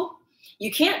careful.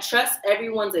 You can't trust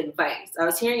everyone's advice. I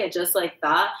was hearing it just like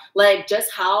that. Like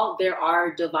just how there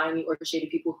are divinely orchestrated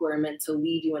people who are meant to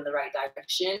lead you in the right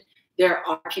direction. There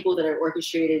are people that are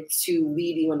orchestrated to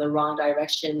lead you in the wrong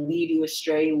direction, lead you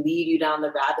astray, lead you down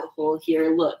the rabbit hole.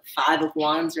 Here, look, 5 of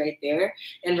Wands right there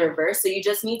in reverse. So you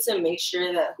just need to make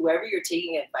sure that whoever you're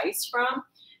taking advice from,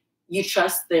 you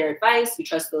trust their advice, you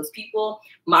trust those people.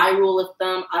 My rule of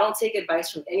thumb, I don't take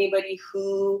advice from anybody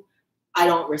who I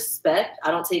don't respect.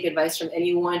 I don't take advice from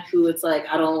anyone who it's like,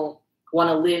 I don't want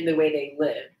to live the way they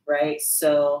live, right?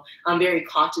 So I'm very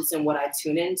conscious in what I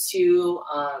tune into.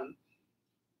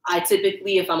 I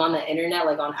typically, if I'm on the internet,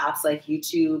 like on apps like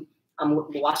YouTube, I'm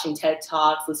watching TED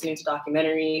Talks, listening to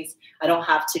documentaries. I don't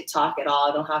have TikTok at all.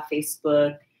 I don't have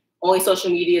Facebook. Only social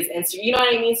media is Instagram. You know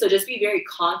what I mean? So just be very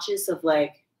conscious of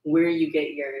like where you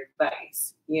get your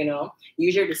advice, you know?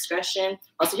 Use your discretion.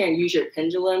 Also hearing use your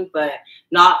pendulum, but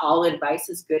not all advice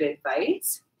is good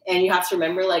advice. And you have to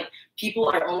remember, like, people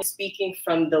are only speaking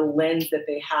from the lens that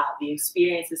they have, the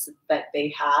experiences that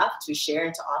they have to share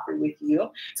and to offer with you.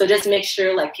 So just make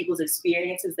sure, like, people's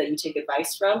experiences that you take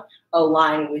advice from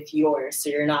align with yours,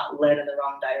 so you're not led in the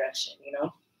wrong direction, you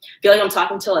know? I feel like I'm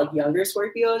talking to, like, younger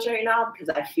Scorpios right now because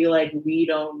I feel like we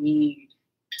don't need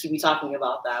to be talking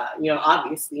about that, you know,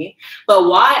 obviously. But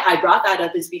why I brought that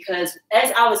up is because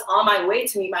as I was on my way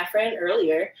to meet my friend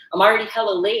earlier, I'm already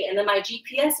hella late, and then my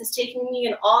GPS is taking me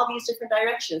in all these different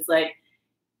directions. Like,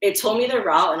 it told me the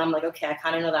route, and I'm like, okay, I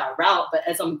kind of know that route. But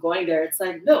as I'm going there, it's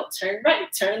like, no, turn right,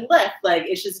 turn left. Like,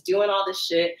 it's just doing all this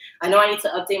shit. I know I need to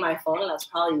update my phone, and that's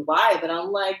probably why. But I'm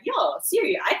like, yo,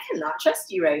 Siri, I cannot trust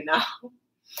you right now.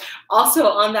 Also,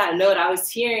 on that note, I was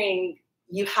hearing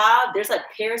there's like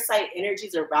parasite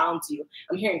energies around you.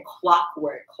 I'm hearing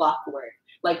clockwork.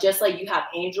 Like just like you have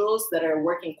angels that are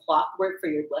working clockwork for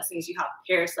your blessings, you have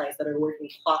parasites that are working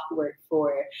clockwork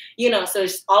for, you know, so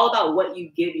it's all about what you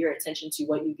give your attention to,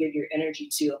 what you give your energy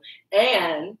to.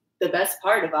 And the best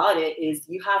part about it is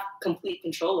you have complete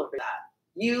control over that.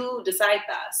 You decide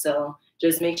that. So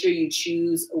just make sure you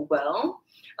choose well.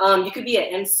 You could be an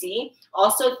MC.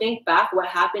 Also think back what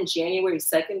happened January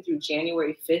 2nd through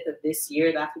January 5th of this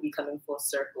year. That could be coming full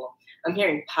circle. I'm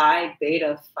hearing Pi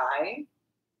Beta Phi.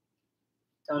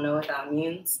 Don't know what that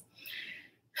means.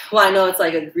 Well, I know it's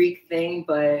like a Greek thing,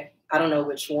 but I don't know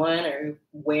which one or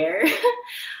where.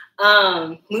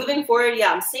 Moving forward,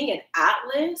 yeah, I'm seeing an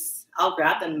atlas. I'll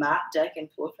grab the map deck and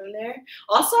pull from there.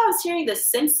 Also, I was hearing The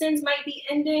Simpsons might be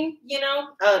ending, you know?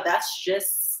 That's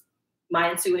just my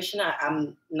intuition.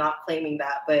 I'm not claiming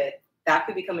that, but that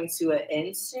could be coming to an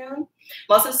end soon. I'm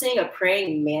also seeing a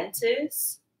praying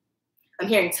mantis. I'm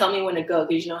hearing tell me when to go,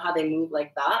 because you know how they move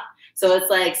like that. So it's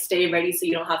like stay ready so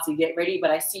you don't have to get ready.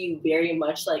 But I see you very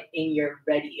much like in your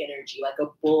ready energy, like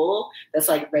a bull that's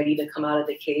like ready to come out of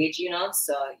the cage, you know?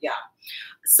 So yeah.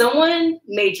 Someone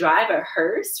may drive a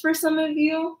hearse for some of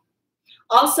you.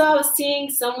 Also, I was seeing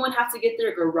someone have to get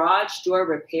their garage door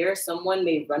repaired. Someone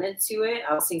may run into it.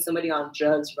 I was seeing somebody on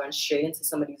drugs run straight into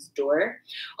somebody's door.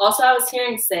 Also, I was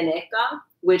hearing Seneca,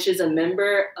 which is a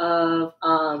member of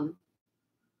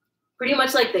pretty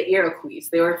much like the Iroquois.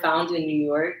 They were found in New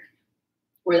York,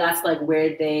 where that's like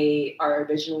where they are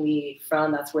originally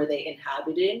from. That's where they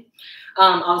inhabited.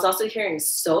 I was also hearing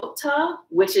Sota,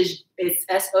 which is it's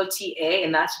S-O-T-A,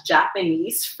 and that's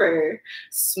Japanese for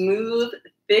smooth,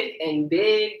 thick, and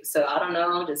big. So I don't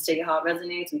know, just take it how it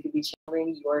resonates. We could be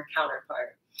channeling your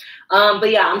counterpart.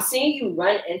 But yeah, I'm seeing you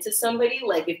run into somebody.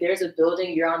 Like if there's a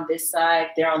building, you're on this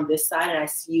side, they're on this side, and I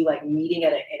see you like meeting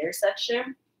at an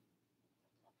intersection.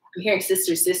 I'm hearing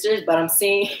sisters, but I'm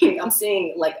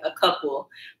seeing like a couple,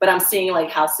 but I'm seeing like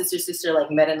how sister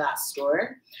like met in that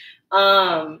store.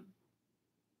 For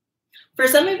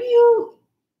some of you,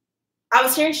 I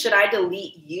was hearing, should I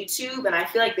delete YouTube? And I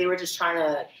feel like they were just trying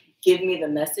to give me the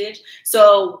message.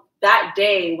 So that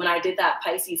day when I did that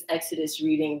Pisces Exodus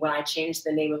reading, when I changed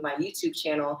the name of my YouTube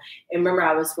channel, and remember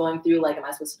I was going through like, am I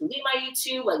supposed to delete my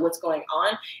YouTube? Like what's going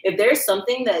on? If there's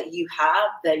something that you have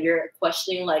that you're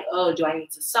questioning, like, oh, do I need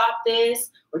to stop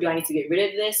this? Or do I need to get rid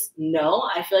of this? No,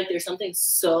 I feel like there's something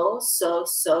so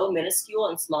minuscule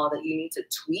and small that you need to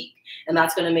tweak, and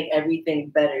that's going to make everything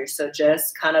better. So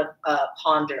just kind of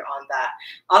ponder on that.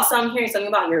 Also, I'm hearing something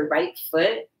about your right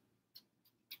foot.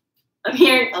 I'm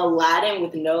hearing Aladdin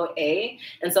with no A,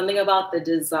 and something about the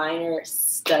designer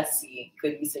Stussy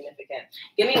could be significant.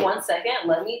 Give me 1 second.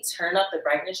 Let me turn up the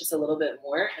brightness just a little bit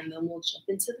more, and then we'll jump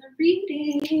into the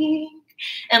reading.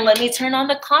 And let me turn on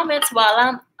the comments while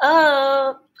I'm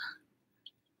up.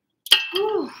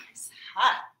 Whew, it's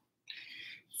hot.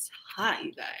 It's hot,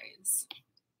 you guys.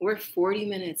 We're 40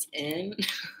 minutes in.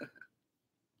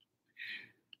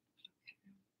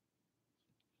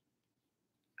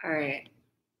 All right.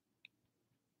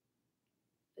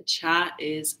 The chat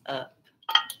is up.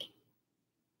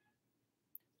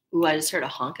 Ooh, I just heard a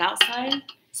honk outside.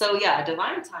 So yeah,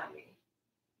 divine timing.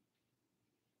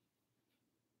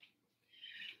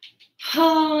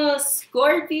 Oh,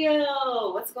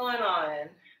 Scorpio, what's going on?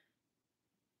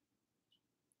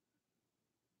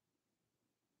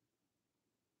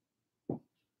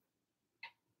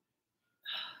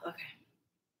 Okay.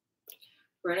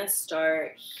 We're gonna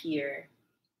start here.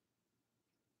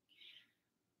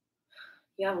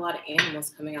 You have a lot of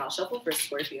animals coming out. Shuffle for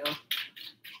Scorpio.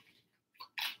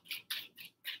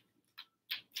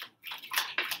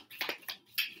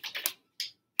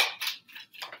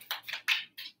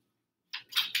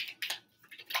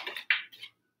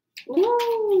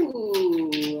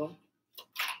 Ooh.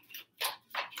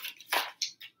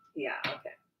 Yeah,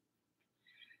 okay.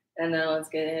 And then let's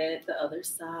get the other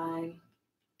side.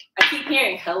 I keep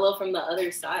hearing hello from the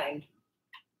other side.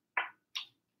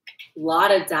 A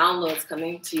lot of downloads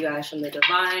coming to you guys from the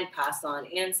divine, pass on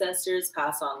ancestors,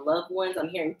 pass on loved ones. I'm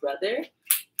hearing brother.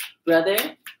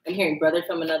 I'm hearing brother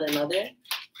from another mother.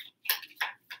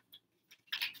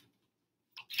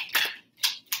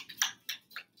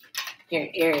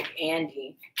 Hearing Eric,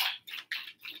 Andy.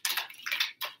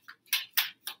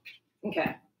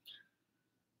 Okay.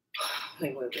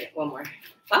 Wait, one more.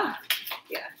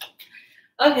 Yeah.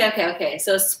 Okay.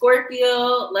 So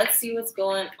Scorpio, let's see what's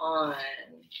going on.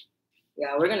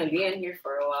 Yeah, we're going to be in here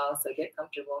for a while, so get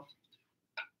comfortable.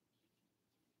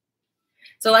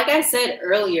 So like I said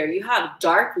earlier, you have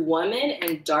dark woman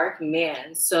and dark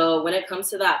man. So when it comes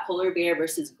to that polar bear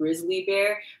versus grizzly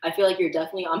bear, I feel like you're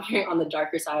definitely on the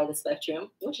darker side of the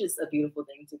spectrum, which is a beautiful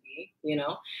thing to be, you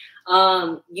know.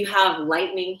 You have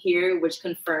lightning here, which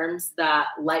confirms that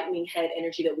lightning head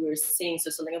energy that we were seeing.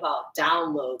 So something about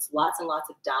downloads, lots and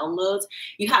lots of downloads.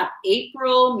 You have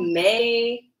April,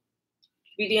 May,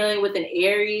 be dealing with an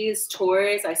Aries,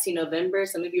 Taurus. I see November.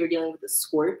 Some of you are dealing with a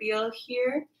Scorpio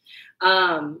here.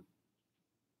 Some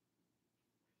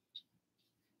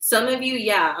of you,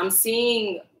 yeah, I'm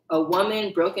seeing a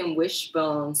woman, broken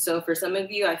wishbone. So for some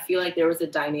of you, I feel like there was a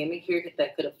dynamic here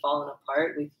that could have fallen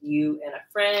apart with you and a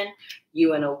friend.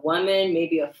 you and a woman,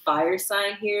 maybe a fire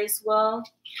sign here as well.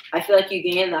 I feel like you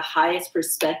gain the highest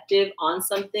perspective on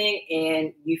something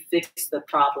and you fix the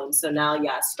problem. So now,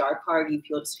 yeah, star card, you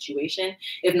feel the situation.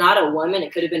 If not a woman,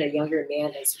 it could have been a younger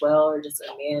man as well, or just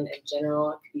a man in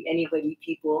general. It could be anybody,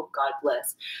 people, God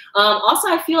bless. Also,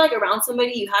 I feel like around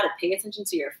somebody, you had to pay attention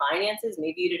to your finances.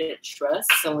 Maybe you didn't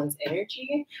trust someone's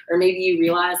energy, or maybe you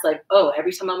realized like, oh,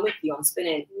 every time I'm with you, I'm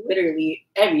spending literally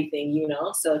everything, you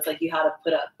know? So it's like you had to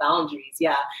put up boundaries.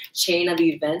 Yeah, chain of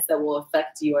events that will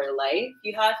affect your life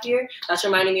you have here. That's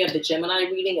reminding me of the Gemini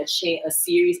reading, a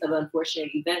series of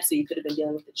unfortunate events. So you could have been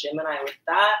dealing with the Gemini with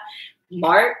that.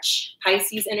 March,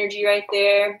 Pisces energy right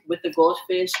there with the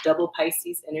goldfish, double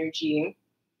Pisces energy.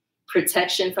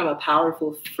 Protection from a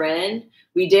powerful friend.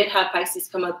 We did have Pisces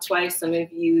come up twice. Some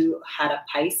of you had a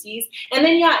Pisces. And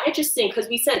then, yeah, interesting, because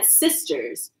we said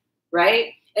sisters,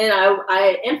 right? And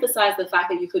I emphasize the fact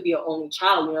that you could be an only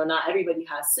child. You know, not everybody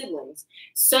has siblings.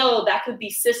 So that could be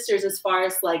sisters as far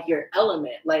as like your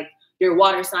element, like your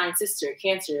water sign sister,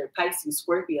 Cancer, Pisces,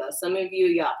 Scorpio. Some of you,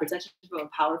 yeah, protection from a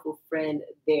powerful friend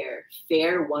there.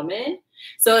 Fair woman.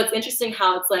 So it's interesting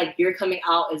how it's like you're coming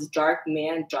out as dark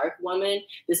man, dark woman.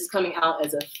 This is coming out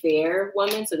as a fair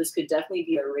woman. So this could definitely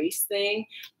be a race thing,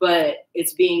 but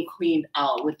it's being cleaned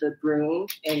out with the broom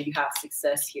and you have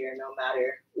success here no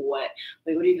matter what.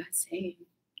 Wait, what are you guys saying?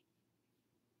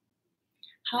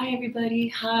 Hi, everybody.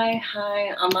 Hi.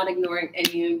 I'm not ignoring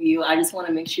any of you. I just want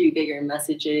to make sure you get your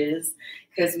messages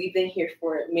because we've been here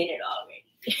for a minute already.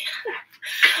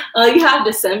 You have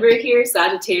December here,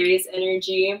 Sagittarius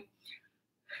energy.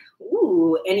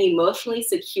 Ooh, an emotionally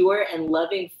secure and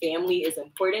loving family is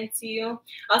important to you.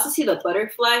 I also see the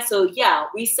butterfly. So yeah,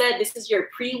 we said this is your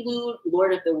prelude,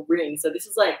 Lord of the Rings. So this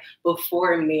is like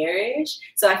before marriage.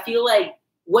 So I feel like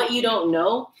what you don't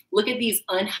know, look at these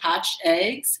unhatched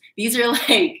eggs. These are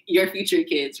like your future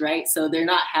kids, right? So they're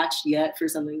not hatched yet for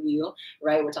some of you,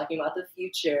 right? We're talking about the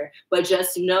future, but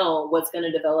just know what's going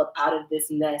to develop out of this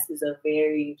nest is a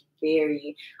very,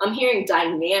 very, I'm hearing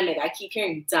dynamic. I keep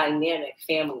hearing dynamic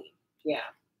family. Yeah.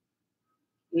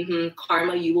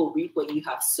 Karma, you will reap what you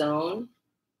have sown.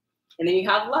 And then you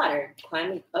have ladder,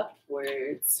 climbing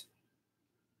upwards.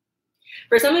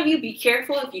 For some of you, be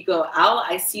careful if you go out.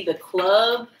 I see the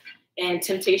club and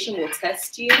temptation will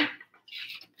test you.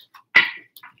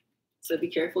 So be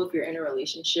careful if you're in a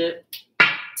relationship.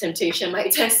 Temptation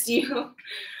might test you.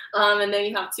 And then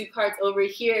you have two cards over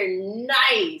here.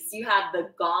 Nice. You have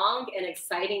the gong, an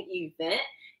exciting event,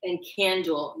 and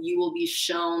candle. You will be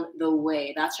shown the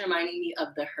way. That's reminding me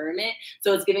of the hermit.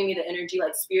 So it's giving me the energy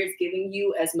like spirit's giving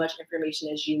you as much information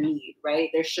as you need,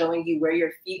 right? They're showing you where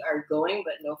your feet are going,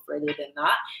 but no further than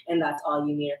that. And that's all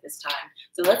you need at this time.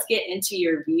 So let's get into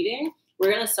your reading. We're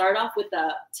going to start off with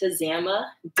the Tazama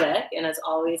deck. And as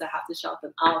always, I have to shout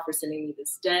them out for sending me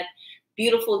this deck.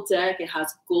 Beautiful deck. It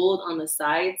has gold on the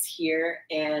sides here.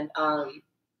 And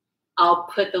I'll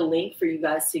put the link for you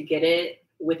guys to get it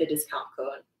with a discount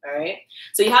code. All right.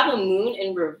 So you have the moon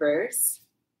in reverse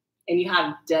and you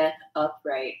have death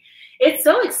upright. It's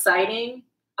so exciting.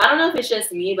 I don't know if it's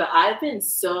just me, but I've been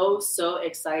so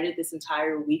excited this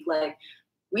entire week. Like,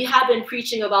 we have been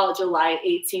preaching about July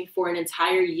 18th for an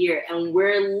entire year, and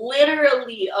we're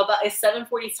literally about, it's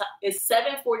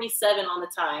 7:47 on the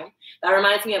time. That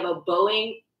reminds me of a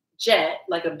Boeing jet,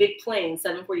 like a big plane,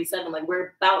 747. Like,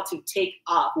 we're about to take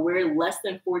off. We're less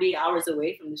than 40 hours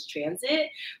away from this transit.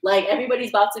 Like,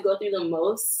 everybody's about to go through the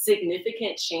most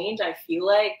significant change, I feel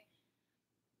like,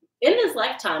 in this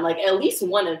lifetime. Like, at least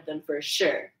one of them for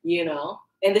sure, you know?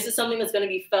 And this is something that's going to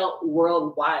be felt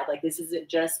worldwide. Like, this isn't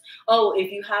just, oh,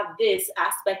 if you have this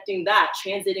aspecting that,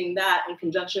 transiting that in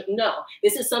conjunction. No,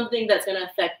 this is something that's going to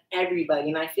affect everybody.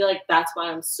 And I feel like that's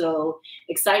why I'm so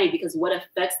excited, because what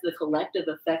affects the collective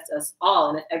affects us all.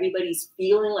 And if everybody's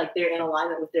feeling like they're in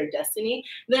alignment with their destiny,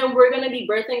 then we're going to be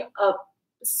birthing up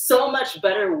so much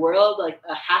better world, like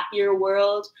a happier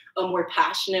world, a more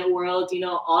passionate world, you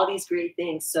know, all these great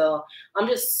things. So I'm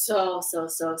just so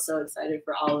excited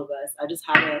for all of us. I just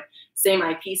had to say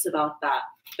my piece about that.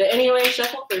 But anyway,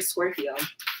 shuffle for Scorpio.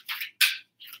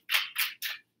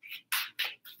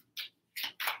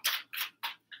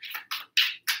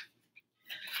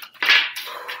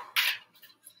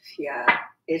 Yeah.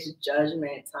 It's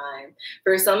judgment time.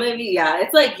 For some of you, yeah,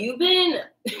 it's like you've been,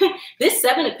 this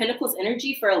Seven of Pentacles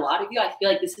energy for a lot of you, I feel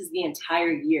like this is the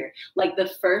entire year. Like, the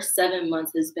first 7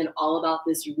 months has been all about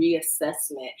this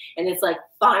reassessment. And it's like,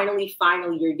 finally,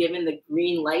 you're given the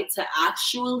green light to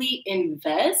actually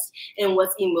invest in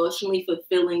what's emotionally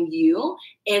fulfilling you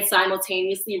and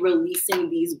simultaneously releasing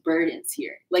these burdens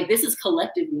here. Like, this is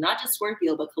collectively, not just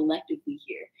Scorpio, but collectively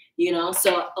here. you know?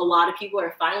 So a lot of people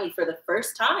are finally, for the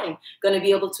first time, going to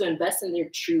be able to invest in their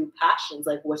true passions,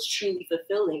 like what's truly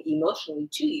fulfilling emotionally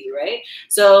to you, right?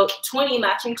 So 20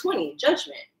 matching 20,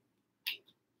 judgment.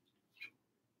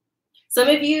 Some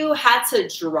of you had to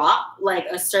drop like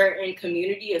a certain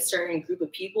community, a certain group of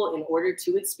people in order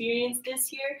to experience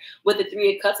this year. With the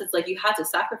Three of Cups, it's like you had to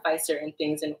sacrifice certain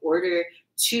things in order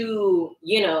to,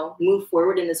 you know, move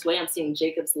forward in this way. I'm seeing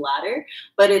Jacob's ladder,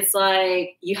 but it's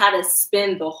like you had to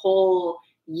spend the whole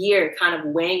year kind of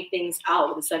weighing things out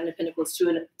with the Seven of Pentacles,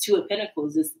 Two of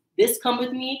Pentacles. Does this come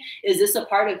with me? Is this a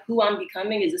part of who I'm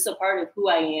becoming? Is this a part of who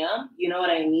I am? You know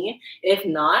what I mean? If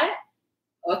not,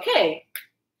 okay.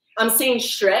 I'm seeing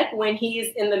Shrek when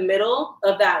he's in the middle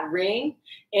of that ring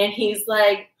and he's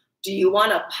like, do you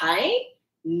want a pint?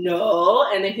 No.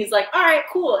 And then he's like, all right,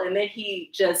 cool. And then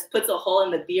he just puts a hole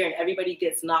in the beer and everybody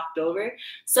gets knocked over.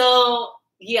 So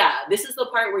yeah, this is the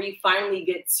part where you finally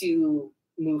get to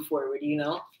move forward, you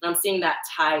know? I'm seeing that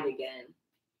tide again.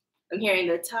 I'm hearing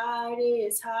the tide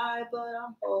is high, but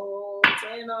I'm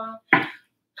holding on.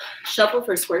 Shuffle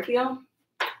for Scorpio.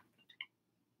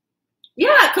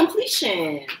 Yeah,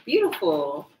 completion.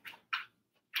 Beautiful.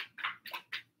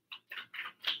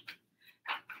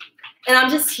 And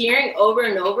I'm just hearing over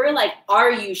and over, like,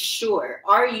 are you sure?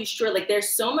 Are you sure? Like, there's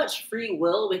so much free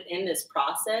will within this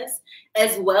process,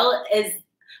 as well as,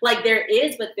 like, there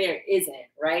is, but there isn't,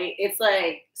 right? It's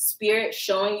like spirit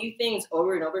showing you things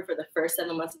over and over for the first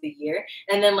 7 months of the year,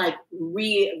 and then like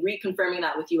reconfirming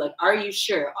that with you, like, are you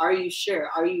sure? Are you sure?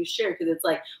 Are you sure? Because it's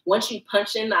like once you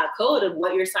punch in that code of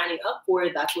what you're signing up for,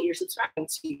 that's what you're subscribing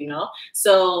to, you know?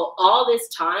 So all this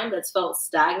time that's felt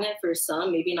stagnant for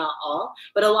some, maybe not all,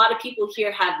 but a lot of people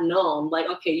here have known, like,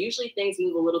 okay, usually things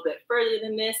move a little bit further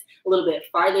than this, a little bit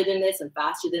farther than this, and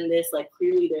faster than this. Like,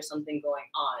 clearly there's something going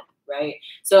on, right?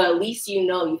 So at least you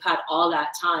know you've had all that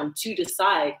time to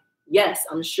decide, yes,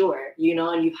 I'm sure, you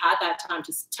know, and you've had that time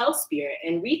to tell spirit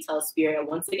and retell spirit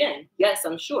once again, yes,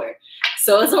 I'm sure.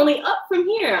 So it's only up from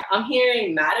here. I'm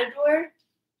hearing Matador.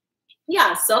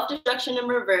 Yeah, self-destruction in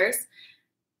reverse,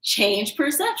 change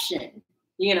perception,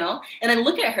 you know? And then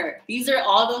look at her. These are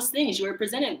all those things you were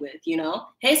presented with, you know?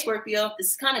 Hey, Scorpio,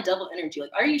 this is kind of double energy.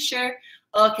 Like, are you sure?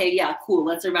 Okay, yeah, cool.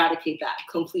 Let's eradicate that.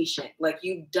 Completion. Like,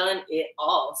 you've done it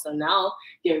all. So now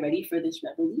get ready for this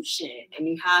revolution. And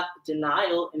you have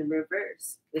denial in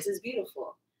reverse. This is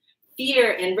beautiful.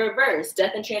 Fear in reverse.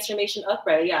 Death and transformation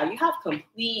upright. Yeah, you have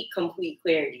complete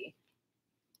clarity.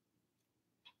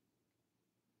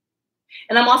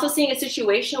 And I'm also seeing a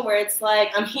situation where it's like,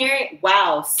 I'm hearing,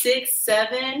 wow, 6,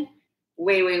 7,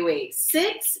 wait.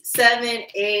 6, 7,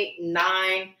 8,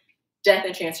 9, death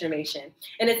and transformation.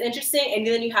 And it's interesting. And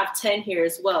then you have 10 here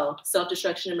as well,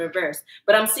 self-destruction in reverse.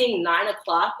 But I'm seeing 9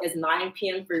 o'clock as 9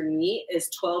 p.m. for me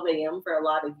is 12 a.m. for a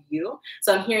lot of you.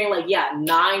 So I'm hearing like, yeah,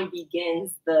 9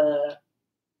 begins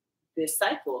this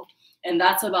cycle. And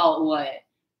that's about what?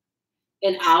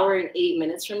 An hour and 8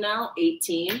 minutes from now,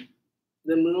 18,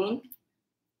 the moon.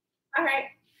 All right.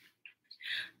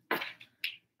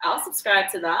 I'll subscribe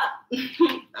to that.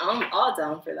 I'm all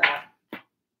down for that.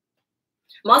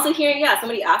 I'm also hearing, yeah,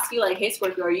 somebody ask you like, hey,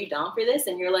 Scorpio, are you down for this?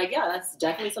 And you're like, yeah, that's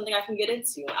definitely something I can get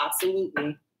into.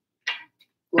 Absolutely.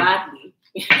 Gladly.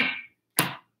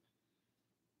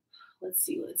 Let's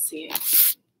see.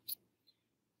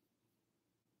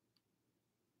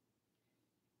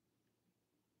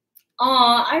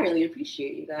 Aw, I really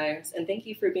appreciate you guys. And thank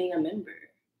you for being a member.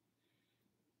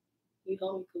 You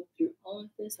helped me go through all of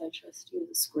this. I trust you as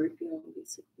a Scorpio. I'm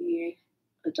basically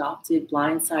adopted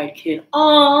blindside kid.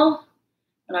 Aw.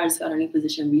 And I just got a new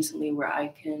position recently where I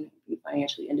can be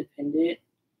financially independent.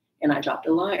 And I dropped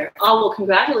a liar. Oh, well,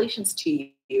 congratulations to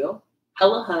you.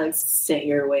 Hella hugs sent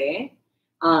your way.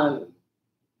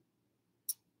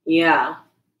 Yeah.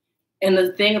 And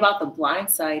the thing about the blind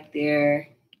side there,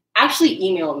 actually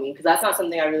email me, because that's not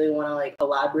something I really want to like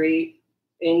elaborate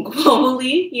in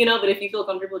globally, you know, but if you feel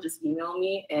comfortable, just email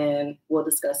me and we'll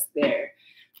discuss there.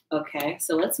 Okay,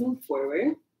 so let's move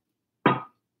forward.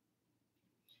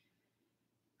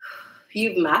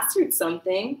 You've mastered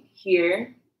something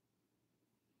here.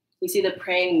 You see the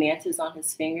praying mantis on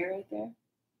his finger right there?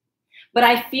 But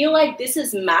I feel like this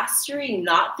is mastery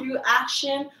not through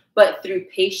action, but through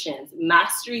patience,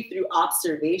 mastery through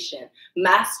observation,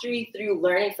 mastery through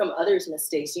learning from others'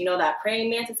 mistakes. You know, that praying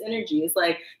mantis energy is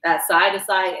like that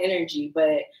side-to-side energy,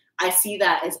 but I see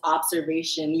that as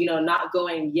observation, you know, not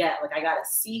going yet. Like, I got to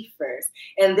see first.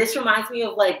 And this reminds me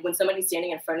of like when somebody's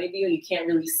standing in front of you and you can't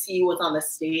really see what's on the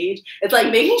stage. It's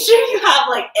like making sure you have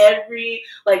like every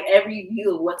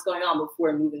view of what's going on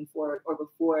before moving forward, or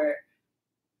before,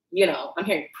 you know, I'm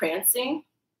hearing prancing.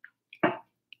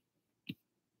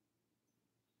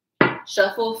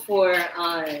 Shuffle for,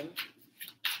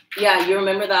 yeah, you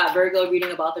remember that Virgo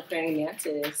reading about the praying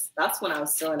mantis? That's when I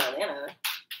was still in Atlanta.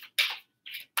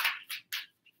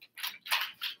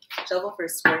 Shuffle for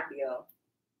Scorpio.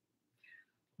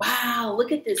 Wow,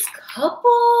 look at this couple.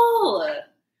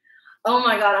 Oh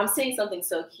my God, I'm seeing something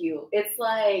so cute. It's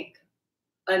like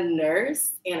a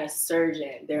nurse and a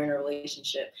surgeon. They're in a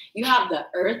relationship. You have the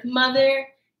Earth Mother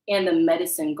and the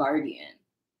Medicine Guardian.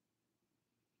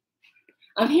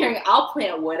 I'm hearing I'll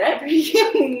plant whatever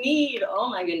you need. Oh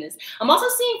my goodness. I'm also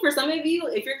seeing for some of you,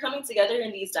 if you're coming together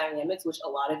in these dynamics, which a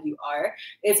lot of you are,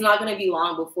 it's not going to be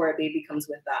long before a baby comes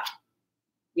with that.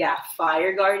 Yeah,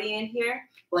 Fire Guardian here.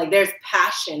 Like there's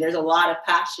passion. There's a lot of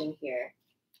passion here.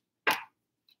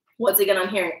 Once again, I'm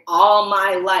hearing all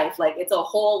my life. Like it's a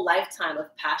whole lifetime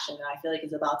of passion that I feel like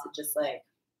is about to just like,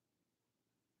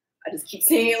 I just keep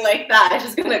saying it like that. It's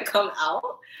just going to come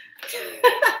out.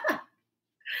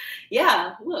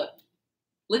 Yeah,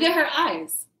 look at her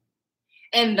eyes.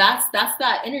 And that's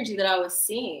that energy that I was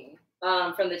seeing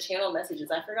from the channel messages.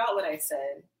 I forgot what I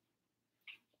said.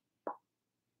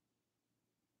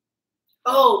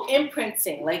 Oh,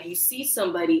 imprinting. Like you see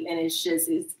somebody and it's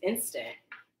instant.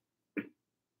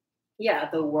 Yeah,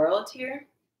 the World here.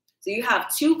 So you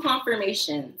have two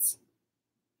confirmations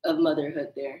of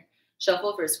motherhood there.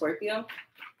 Shuffle for Scorpio.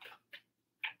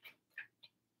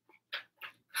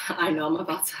 I know I'm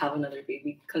about to have another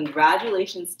baby.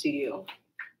 Congratulations to you.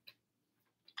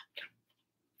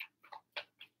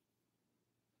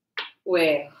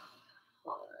 Wait.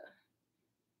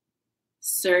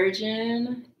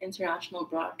 Surgeon, International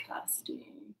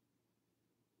Broadcasting.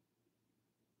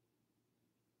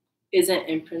 Isn't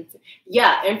imprinting.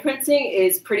 Yeah, imprinting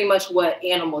is pretty much what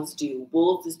animals do.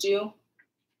 Wolves do.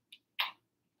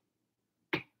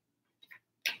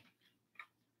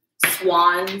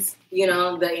 Swans, you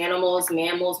know, the animals,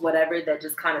 mammals, whatever, that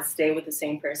just kind of stay with the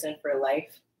same person for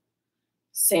life.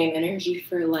 Same energy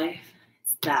for life.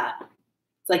 It's that.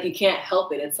 It's like you can't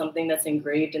help it. It's something that's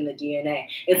engraved in the DNA.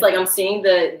 It's like I'm seeing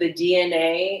the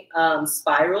DNA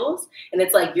spirals, and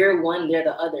it's like you're one, they're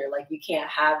the other. Like you can't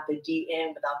have the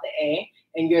DN without the A,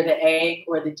 and you're the A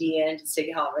or the DN, just take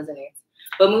it how it resonates.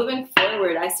 But moving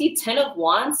forward, I see 10 of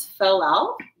Wands fell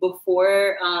out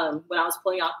before when I was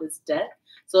pulling out this deck.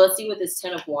 So let's see what this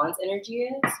 10 of Wands energy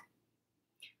is.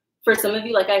 For some of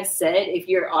you, like I said, if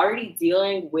you're already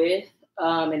dealing with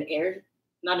an earth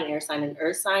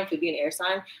sign, could be an air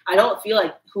sign. I don't feel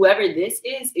like whoever this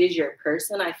is your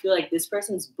person. I feel like this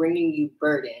person's bringing you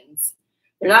burdens.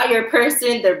 They're not your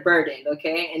person, they're burdened,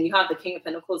 okay? And you have the King of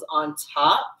Pentacles on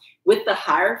top with the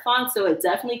Hierophant, so it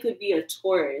definitely could be a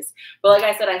Taurus. But like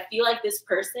I said, I feel like this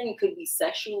person could be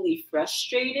sexually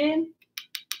frustrated.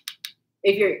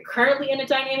 If you're currently in a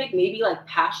dynamic, maybe like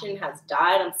passion has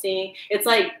died. I'm seeing it's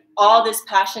like all this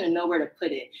passion and nowhere to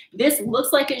put it. This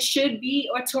looks like it should be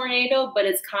a tornado, but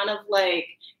it's kind of like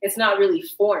it's not really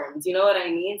formed. You know what I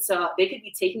mean? So they could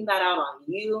be taking that out on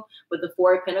you. With the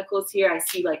Four of Pentacles here, I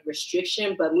see like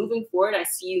restriction, but moving forward, I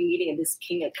see you meeting this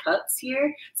King of Cups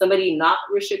here. Somebody not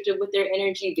restrictive with their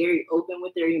energy, very open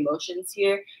with their emotions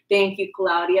here. Thank you,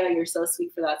 Claudia. You're so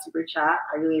sweet for that super chat.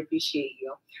 I really appreciate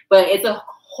you. But it's a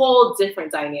whole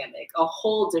different dynamic, a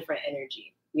whole different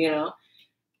energy, you know?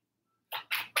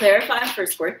 Clarify for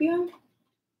Scorpio.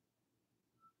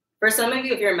 For some of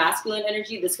you, if you're masculine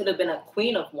energy, this could have been a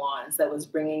Queen of Wands that was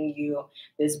bringing you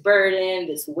this burden,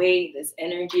 this weight, this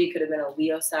energy. It could have been a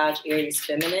Leo, Sag, Aries,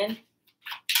 feminine.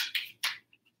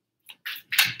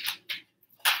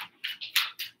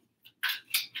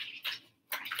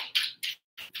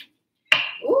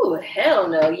 Ooh, hell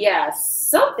no. Yeah,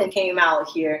 something came out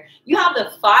here. You have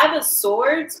the Five of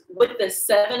Swords with the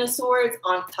Seven of Swords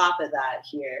on top of that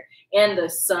here. And the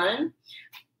Sun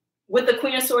with the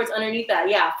Queen of Swords underneath that.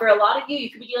 Yeah, for a lot of you, you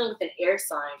could be dealing with an air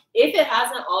sign. If it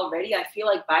hasn't already, I feel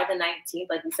like by the 19th,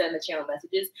 like we said in the channel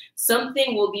messages,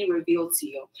 something will be revealed to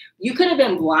you. You could have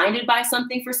been blinded by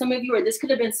something for some of you, or this could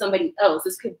have been somebody else.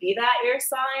 This could be that air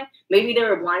sign. Maybe they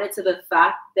were blinded to the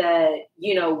fact that,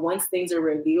 you know, once things are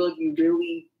revealed, you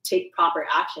really take proper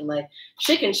action. Like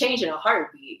shit can change in a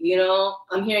heartbeat, you know?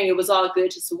 I'm hearing it was all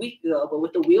good just a week ago, but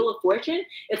with the Wheel of Fortune,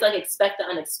 it's like expect the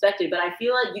unexpected. But I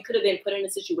feel like you could have been put in a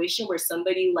situation where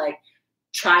somebody like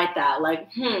tried that, like,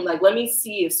 like let me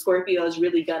see if Scorpio is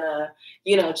really gonna,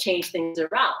 you know, change things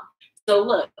around. So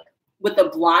look, with the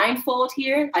blindfold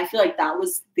here, I feel like that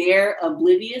was their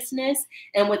obliviousness.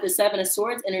 And with the Seven of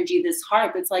Swords energy, this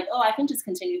harp, it's like, oh, I can just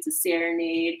continue to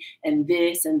serenade and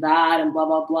this and that and blah,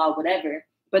 blah, blah, whatever.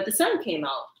 But the Sun came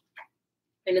out.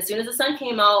 And as soon as the sun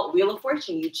came out, Wheel of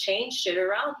Fortune, you changed shit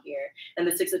around here. And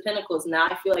the Six of Pentacles, now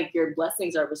I feel like your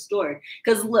blessings are restored.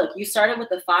 Because look, you started with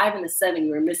the 5 and the 7,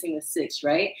 you were missing the 6,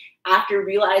 right? After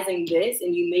realizing this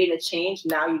and you made a change,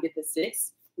 now you get the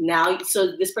 6. Now,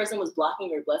 so this person was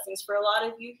blocking your blessings for a lot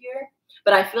of you here.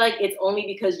 But I feel like it's only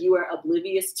because you are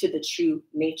oblivious to the true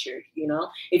nature, you know?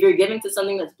 If you're giving to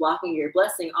something that's blocking your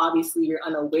blessing, obviously you're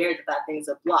unaware that that thing's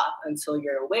a block. Until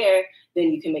you're aware,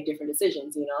 then you can make different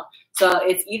decisions, you know? So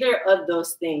it's either of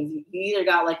those things. You either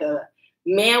got like a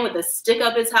man with a stick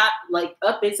up his hat, like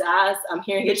up his ass. I'm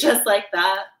hearing it just like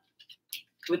that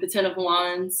with the 10 of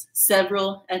Wands,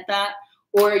 several at that.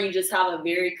 Or you just have a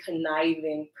very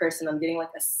conniving person. I'm getting like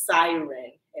a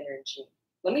siren energy.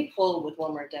 Let me pull with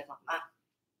one more deck on that.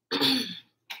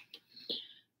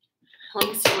 Let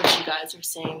me see what you guys are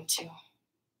saying too.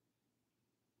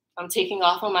 I'm taking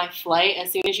off on my flight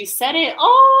as soon as you said it.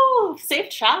 Oh,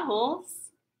 safe travels.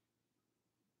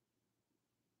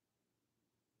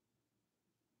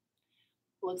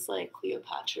 Looks like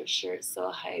Cleopatra's shirt,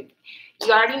 so hype.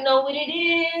 You already know what it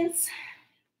is.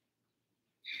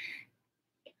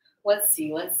 Let's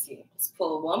see. Let's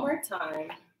pull one more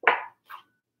time.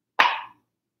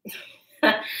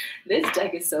 This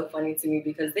deck is so funny to me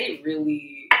because they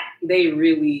really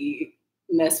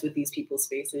mess with these people's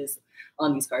faces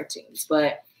on these cartoons.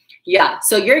 But yeah,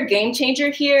 so your game changer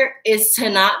here is to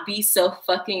not be so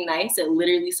fucking nice. It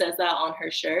literally says that on her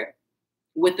shirt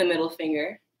with the middle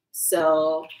finger.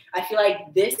 So I feel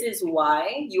like this is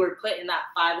why you were put in that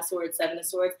 5 of Swords, 7 of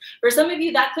Swords. For some of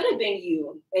you, that could have been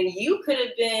you. And you could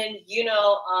have been, you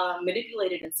know,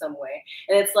 manipulated in some way.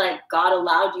 And it's like God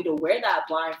allowed you to wear that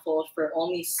blindfold for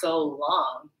only so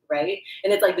long, right?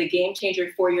 And it's like the game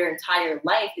changer for your entire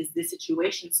life is this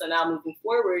situation. So now moving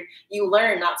forward, you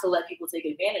learn not to let people take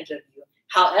advantage of you.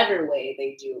 However way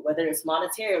they do, whether it's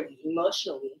monetarily,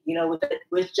 emotionally, you know,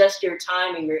 with just your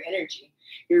time and your energy.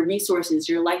 Your resources,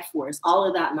 your life force, all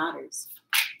of that matters,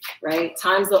 right?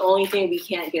 Time's the only thing we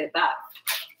can't get back.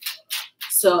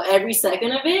 So every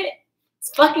second of it, it's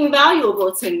fucking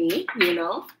valuable to me, you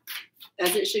know,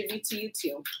 as it should be to you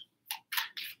too.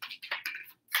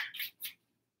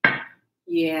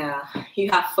 Yeah,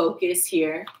 you have focus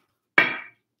here.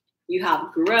 You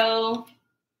have grow.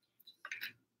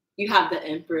 You have the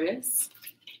Empress.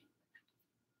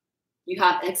 You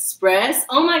have express.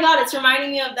 Oh my God, it's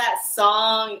reminding me of that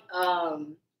song,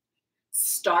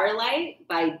 Starlight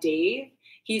by Dave.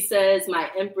 He says, my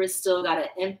Empress still got an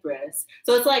Empress.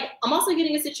 So it's like, I'm also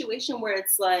getting a situation where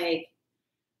it's like,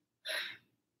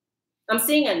 I'm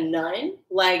seeing a nun.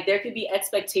 Like there could be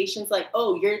expectations like,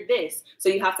 oh, you're this, so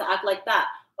you have to act like that.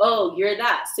 Oh, you're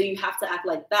that, so you have to act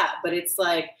like that. But it's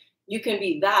like, you can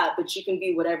be that, but you can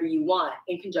be whatever you want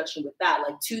in conjunction with that.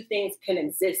 Like two things can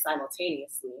exist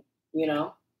simultaneously. You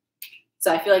know?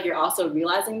 So I feel like you're also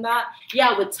realizing that.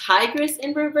 Yeah, with Tigress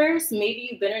in reverse, maybe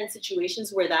you've been in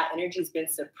situations where that energy has been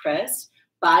suppressed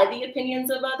by the opinions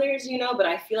of others, you know, but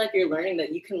I feel like you're learning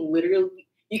that you can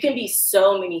be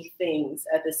so many things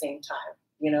at the same time,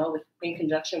 you know, in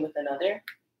conjunction with another.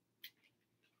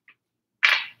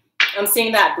 I'm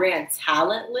seeing that brand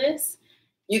talentless.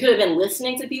 You could have been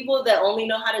listening to people that only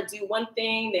know how to do one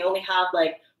thing. They only have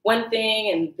like one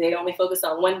thing and they only focus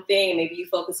on one thing, and maybe you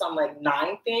focus on like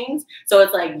 9 things. So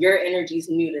it's like your energy's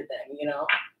new to them, you know?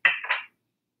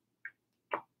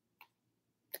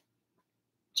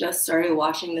 Just started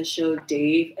watching the show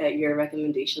Dave at your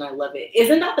recommendation. I love it.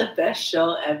 Isn't that the best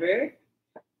show ever?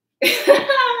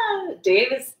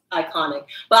 Dave is iconic.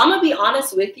 But I'm gonna be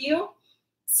honest with you.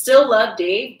 Still love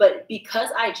Dave, but because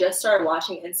I just started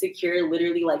watching Insecure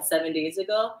literally like 7 days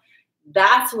ago,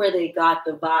 that's where they got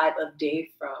the vibe of Dave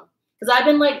from. Because I've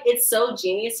been like, it's so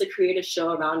genius to create a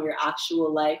show around your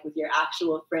actual life with your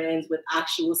actual friends, with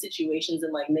actual situations,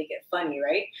 and like make it funny,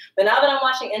 right? But now that I'm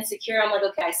watching Insecure, I'm like,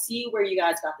 okay, I see where you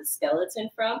guys got the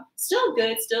skeleton from. Still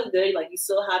good, still good. Like you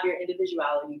still have your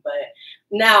individuality, but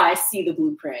now I see the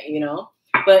blueprint, you know?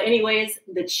 But anyways,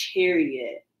 the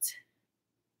Chariot.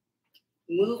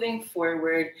 Moving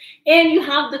forward, and you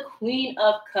have the Queen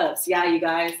of Cups. Yeah, you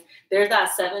guys, there's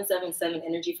that 777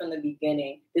 energy from the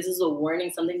beginning. This is a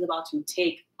warning. Something's about to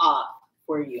take off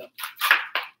for you.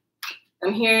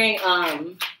 I'm hearing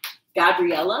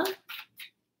Gabriella.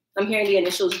 I'm hearing the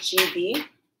initials GB.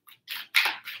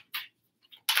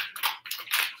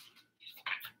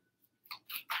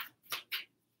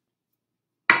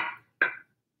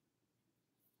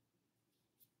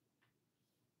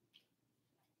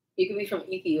 You could be from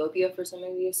Ethiopia for some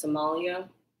of you, Somalia.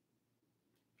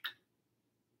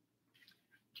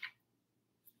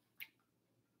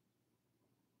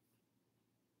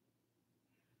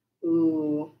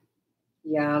 Ooh,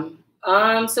 yeah.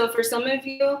 So for some of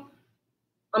you,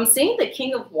 I'm seeing the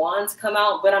King of Wands come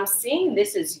out, but I'm seeing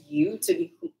this is you, to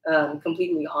be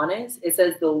completely honest. It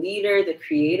says the leader, the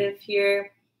creative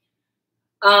here.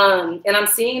 And I'm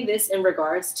seeing this in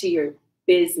regards to your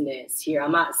business here.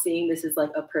 I'm not seeing this as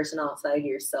like a person outside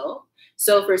yourself.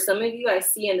 So for some of you, I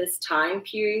see in this time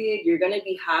period, you're going to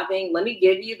be having, let me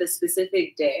give you the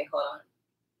specific day. Hold on.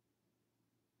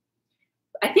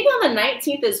 I think on the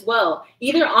 19th as well.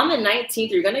 Either on the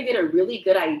 19th, you're going to get a really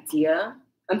good idea.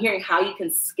 I'm hearing how you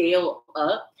can scale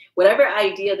up. Whatever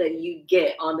idea that you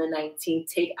get on the 19th,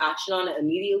 take action on it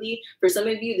immediately. For some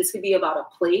of you, this could be about a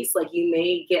place. Like you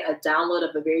may get a download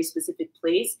of a very specific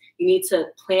place. You need to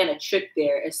plan a trip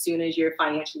there as soon as you're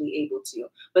financially able to.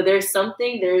 But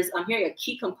I'm hearing a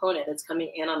key component that's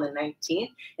coming in on the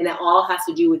 19th, and it all has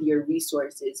to do with your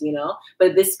resources, you know?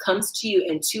 But this comes to you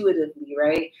intuitively,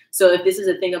 right? So if this is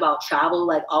a thing about travel,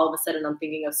 like all of a sudden I'm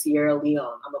thinking of Sierra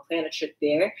Leone. I'm gonna plan a trip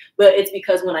there, but it's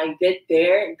because when I get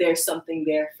there, there's something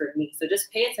there for me. So just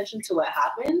pay attention to what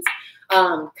happens,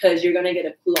 because you're gonna get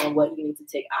a clue on what you need to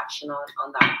take action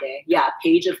on that day. Yeah,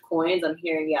 Page of Coins. I'm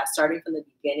hearing, yeah, starting from the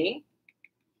beginning.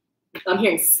 I'm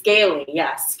hearing scaling,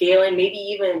 yeah, scaling, maybe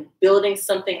even building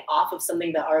something off of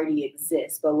something that already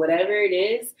exists. But whatever it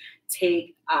is,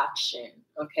 take action,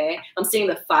 okay? I'm seeing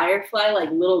the Firefly,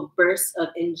 like little bursts of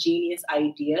ingenious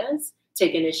ideas.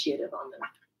 Take initiative on them.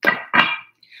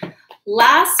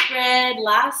 Last spread.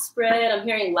 I'm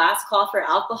hearing last call for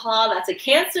alcohol. That's a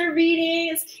Cancer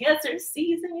reading. It's Cancer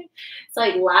season. It's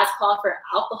like last call for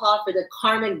alcohol for the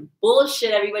karmic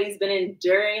bullshit everybody's been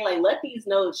enduring. Like, let these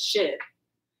nodes shift.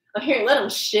 I'm hearing let them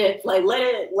shift. Like, let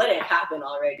it happen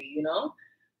already, you know?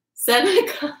 7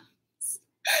 Cups.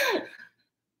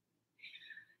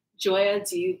 Joya,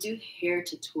 do you do hair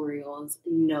tutorials?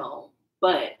 No,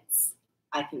 but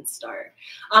I can start.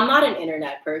 I'm not an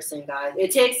internet person, guys.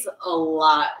 It takes a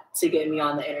lot to get me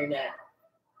on the internet.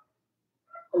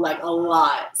 Like a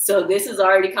lot. So this is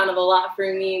already kind of a lot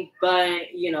for me,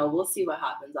 but you know, we'll see what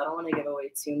happens. I don't want to give away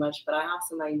too much, but I have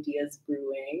some ideas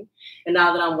brewing. And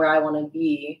now that I'm where I want to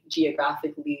be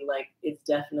geographically, like it's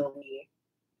definitely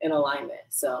in alignment.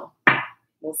 So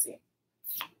we'll see.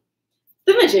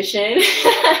 The Magician.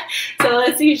 So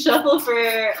let's see, shuffle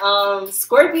for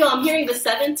Scorpio. I'm hearing the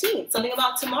 17th, something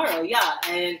about tomorrow. Yeah,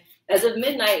 and as of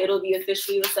midnight, it'll be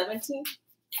officially the 17th.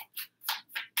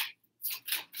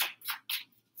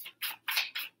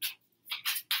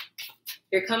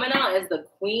 You're coming out as the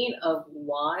Queen of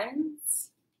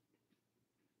Wands.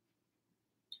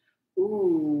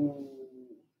 Ooh.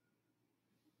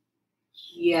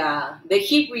 Yeah, they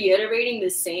keep reiterating the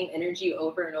same energy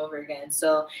over and over again.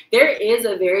 So there is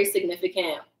a very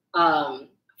significant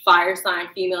fire sign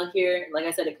female here. Like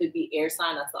I said, it could be air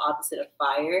sign. That's the opposite of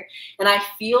fire. And I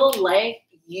feel like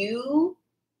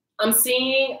I'm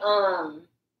seeing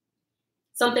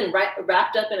something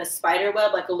wrapped up in a spider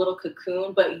web, like a little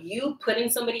cocoon, but you putting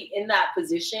somebody in that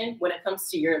position when it comes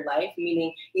to your life,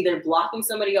 meaning either blocking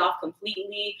somebody off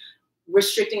completely,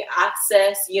 restricting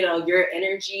access, you know, your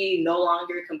energy no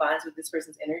longer combines with this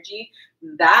person's energy,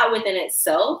 that within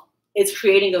itself is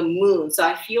creating a moon. So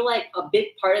I feel like a big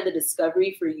part of the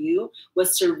discovery for you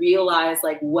was to realize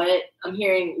like what I'm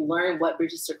hearing, learn what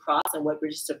bridges to cross and what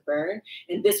bridges to burn.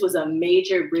 And this was a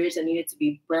major bridge that needed to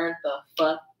be burnt the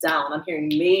fuck down. I'm hearing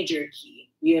major key,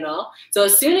 you know? So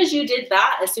as soon as you did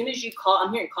that, as soon as you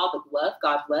I'm hearing call the bluff,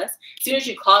 God bless. As soon as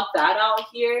you called that out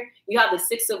here, you have the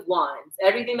 6 of Wands.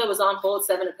 Everything that was on hold,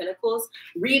 7 of Pentacles,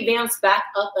 revamps back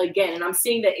up again. And I'm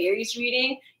seeing the Aries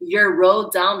reading, your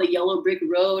road down the yellow brick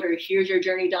road, or here's your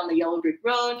journey down the yellow brick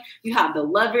road. You have the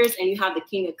Lovers and you have the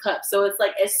King of Cups. So it's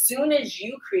like as soon as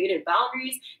you created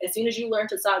boundaries, as soon as you learned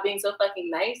to stop being so fucking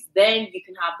nice, then you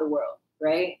can have the world,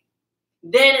 right?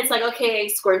 Then it's like, okay,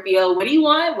 Scorpio, what do you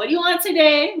want? What do you want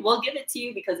today? We'll give it to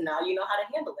you because now you know how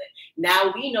to handle it.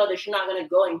 Now we know that you're not going to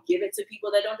go and give it to people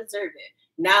that don't deserve it.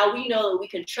 Now we know that we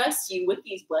can trust you with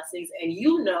these blessings, and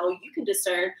you know you can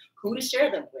discern who to share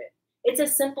them with. It's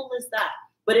as simple as that.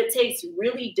 But it takes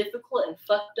really difficult and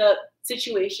fucked up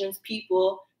situations,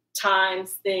 people,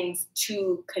 times, things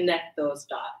to connect those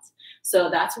dots. So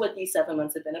that's what these 7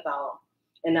 months have been about.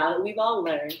 And now that we've all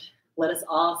learned, let us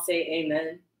all say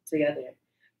amen together,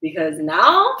 because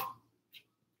now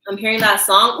I'm hearing that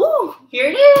song. Ooh, here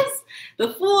it is,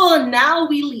 the Fool. Now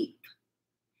we leap.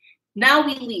 Now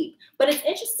we leap. But it's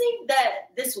interesting that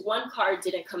this one card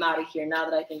didn't come out of here now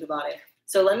that I think about it.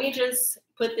 So let me just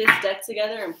put this deck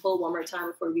together and pull one more time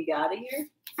before we get out of here.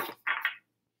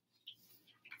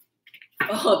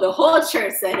 Oh, the whole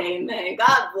church said amen.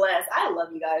 God bless. I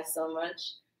love you guys so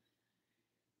much.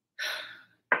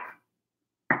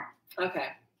 Okay.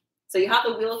 So you have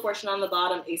the Wheel of Fortune on the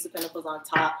bottom, Ace of Pentacles on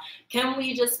top. Can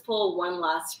we just pull one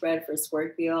last spread for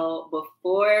Scorpio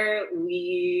before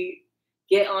we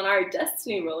get on our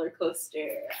destiny roller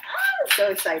coaster? Ah, so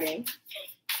exciting.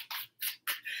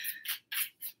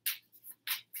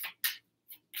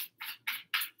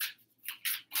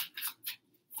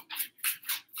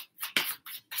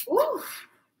 Ooh,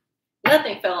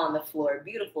 nothing fell on the floor.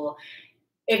 Beautiful.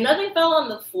 If nothing fell on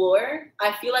the floor,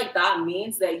 I feel like that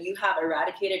means that you have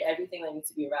eradicated everything that needs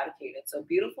to be eradicated. So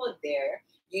beautiful there.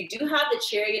 You do have the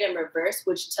Chariot in reverse,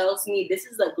 which tells me this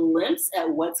is a glimpse at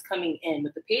what's coming in.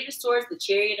 With the Page of Swords, the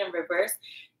Chariot in reverse,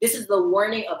 this is the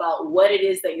warning about what it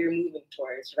is that you're moving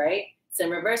towards, right? It's in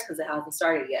reverse because it hasn't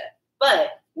started yet.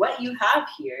 But what you have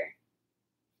here,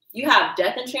 you have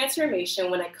death and transformation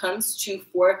when it comes to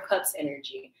Four of Cups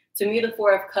energy. To me, the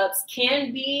Four of Cups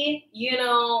can be, you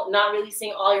know, not really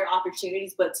seeing all your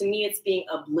opportunities, but to me, it's being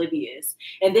oblivious.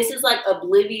 And this is like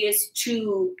oblivious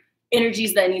to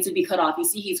energies that need to be cut off. You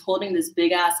see, he's holding this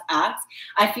big ass axe.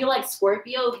 I feel like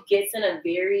Scorpio gets in a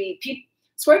very,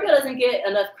 Scorpio doesn't get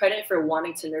enough credit for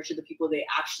wanting to nurture the people they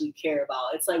actually care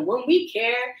about. It's like, when we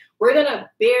care, we're going to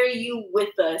bury you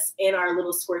with us in our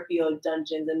little Scorpio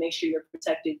dungeons and make sure you're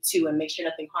protected too, and make sure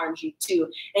nothing harms you too.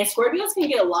 And Scorpios can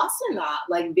get lost in that,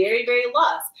 like very, very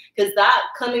lost. Because that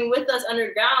coming with us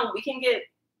underground, we can get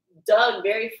dug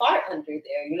very far under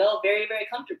there, you know, very, very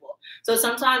comfortable. So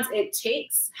sometimes it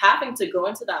takes having to go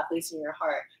into that place in your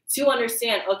heart to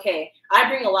understand, okay, I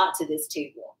bring a lot to this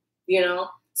table, you know?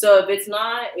 So if it's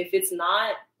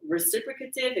not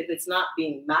reciprocative, if it's not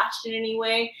being matched in any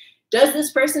way, does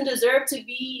this person deserve to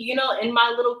be, you know, in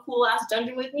my little cool ass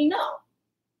dungeon with me? No.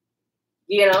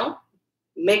 You know,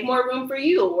 make more room for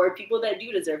you or people that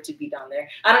do deserve to be down there.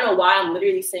 I don't know why I'm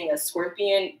literally saying a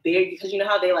scorpion buried, because you know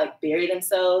how they like bury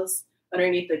themselves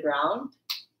underneath the ground,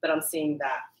 but I'm seeing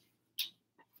that.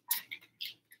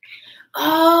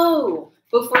 Oh,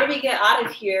 before we get out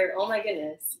of here, oh my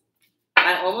goodness.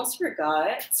 I almost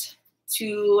forgot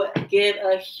to give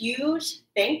a huge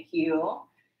thank you.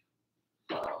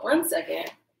 One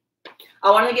second. I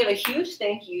want to give a huge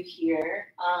thank you here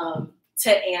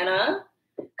to Anna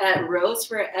at Rose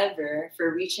Forever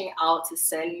for reaching out to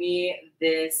send me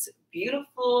this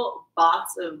beautiful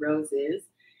box of roses.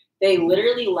 They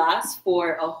literally last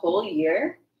for a whole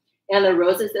year. And the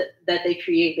roses that they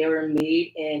create, they were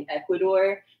made in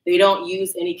Ecuador. They don't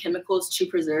use any chemicals to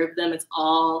preserve them. It's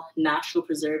all natural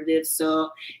preservatives. So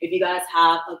if you guys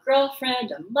have a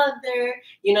girlfriend, a mother,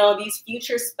 you know, these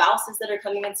future spouses that are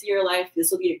coming into your life,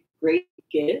 this will be a great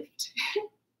gift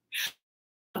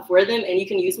for them. And you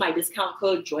can use my discount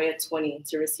code Joya20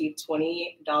 to receive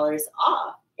 $20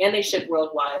 off. And they ship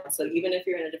worldwide. So even if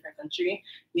you're in a different country,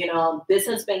 you know, this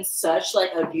has been such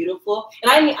like a beautiful,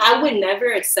 and I mean, I would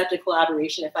never accept a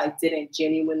collaboration if I didn't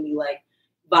genuinely like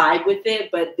vibe with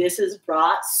it. But this has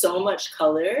brought so much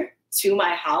color to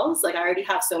my house. Like I already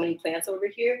have so many plants over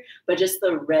here, but just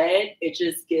the red, it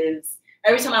just gives,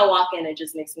 every time I walk in, it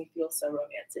just makes me feel so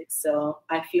romantic. So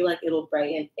I feel like it'll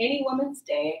brighten any woman's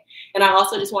day. And I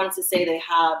also just wanted to say they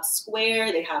have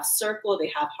square, they have circle,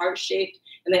 they have heart shaped.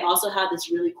 And they also have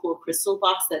this really cool crystal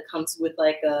box that comes with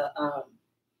like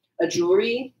a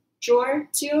jewelry drawer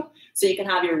too. So you can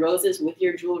have your roses with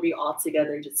your jewelry all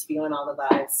together, just feeling all the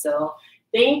vibes. So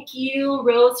thank you,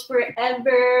 Rose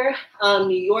Forever,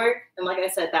 New York. And like I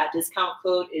said, that discount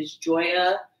code is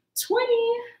Joya20.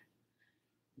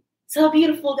 So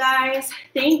beautiful, guys.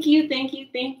 Thank you, thank you,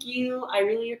 thank you. I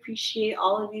really appreciate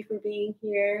all of you for being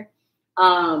here.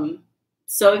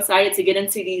 So excited to get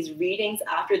into these readings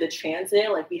after the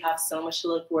transit. Like we have so much to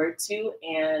look forward to.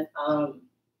 And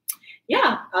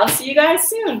yeah, I'll see you guys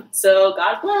soon. So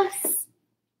God bless.